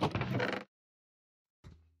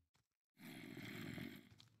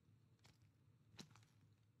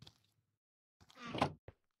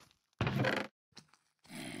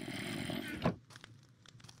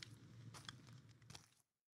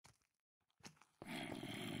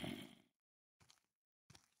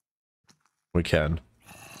 We can.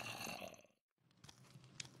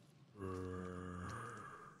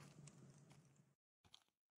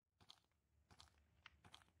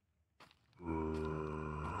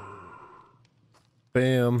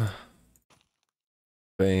 Bam.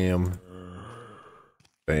 Bam.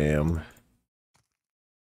 Bam.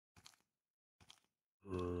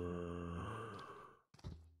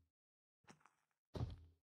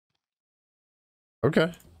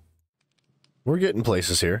 Okay. We're getting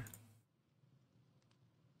places here.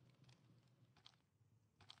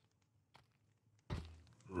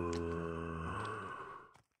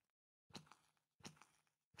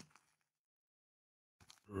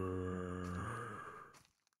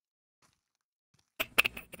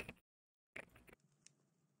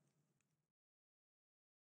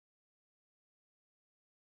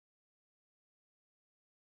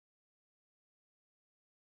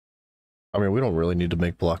 I mean, we don't really need to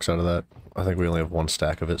make blocks out of that. I think we only have one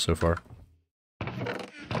stack of it so far.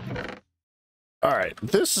 Alright,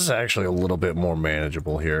 this is actually a little bit more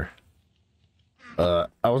manageable here. I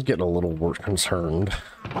was getting a little more concerned.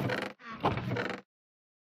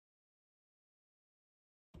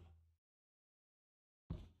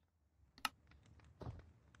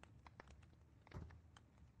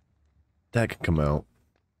 That can come out.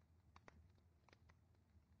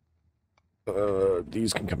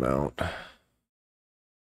 These can come out.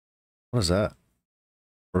 What is that?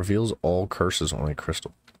 Reveals all curses on a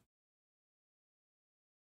crystal.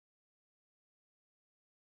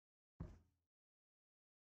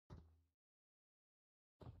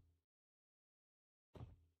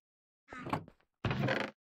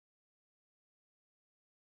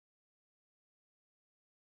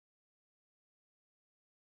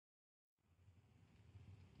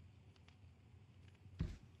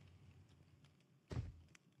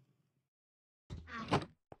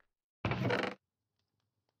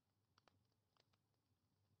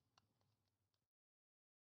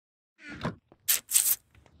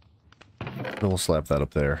 We'll slap that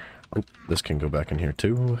up there. Oh, this can go back in here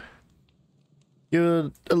too. Get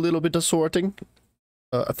a little bit of sorting.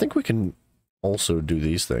 I think we can also do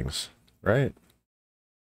these things, right?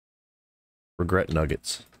 Regret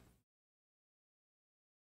nuggets.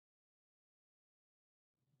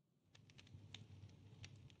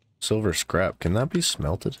 Silver scrap. Can that be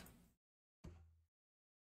smelted?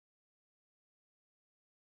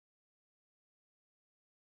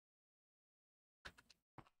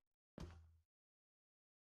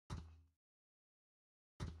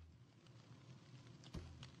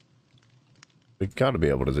 We gotta be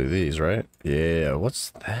able to do these, right? Yeah, what's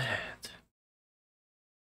that?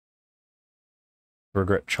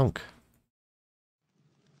 Regret chunk.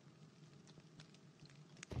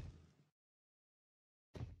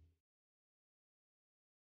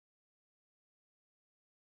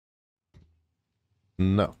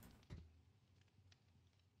 No.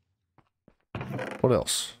 What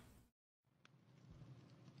else?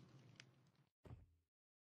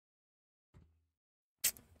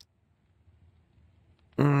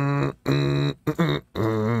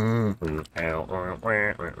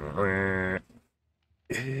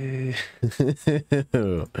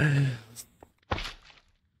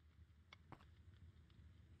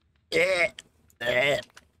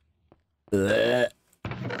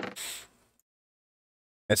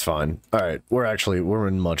 It's fine. Alright, we're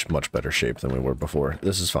in much better shape than we were before.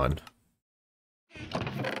 This is fine.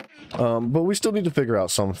 But we still need to figure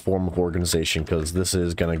out some form of organization, because this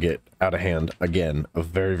is gonna get out of hand again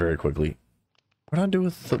very quickly. What did I do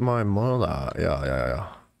with my mola? Yeah.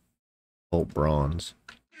 Volt bronze.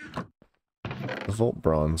 The volt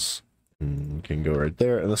bronze can go right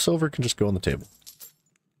there, and the silver can just go on the table.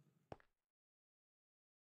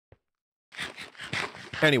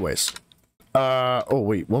 Anyways. Oh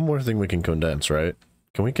wait, one more thing we can condense, right?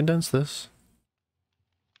 Can we condense this?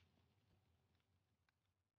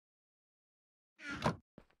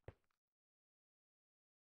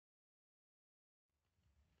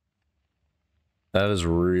 That is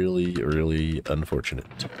really unfortunate.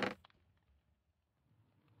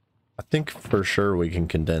 I think for sure we can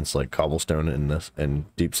condense like cobblestone in this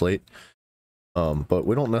and deep slate. But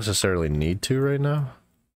we don't necessarily need to right now.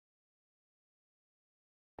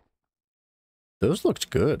 Those looked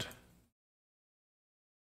good.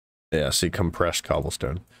 Yeah, see, compressed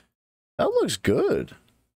cobblestone. That looks good.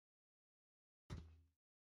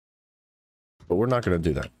 But we're not going to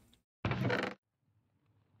do that.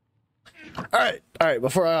 Alright,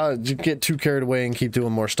 before I get too carried away and keep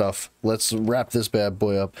doing more stuff, let's wrap this bad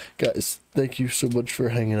boy up. Guys, thank you so much for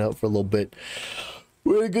hanging out for a little bit.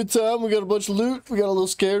 We had a good time, we got a bunch of loot, we got a little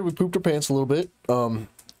scared, we pooped our pants a little bit.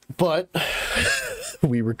 But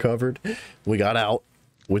we recovered, we got out,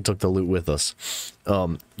 we took the loot with us.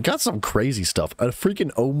 Got some crazy stuff, a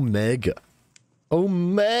freaking Omega.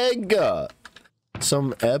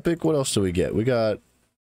 Some epic, what else do we get? We got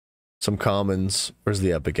some commons. Where's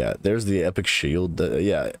the epic at? There's the epic shield.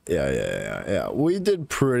 Yeah. We did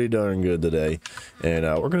pretty darn good today, and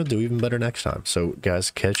we're gonna do even better next time. So guys,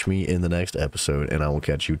 catch me in the next episode, and I will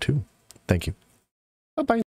catch you too. Thank you. Bye-bye.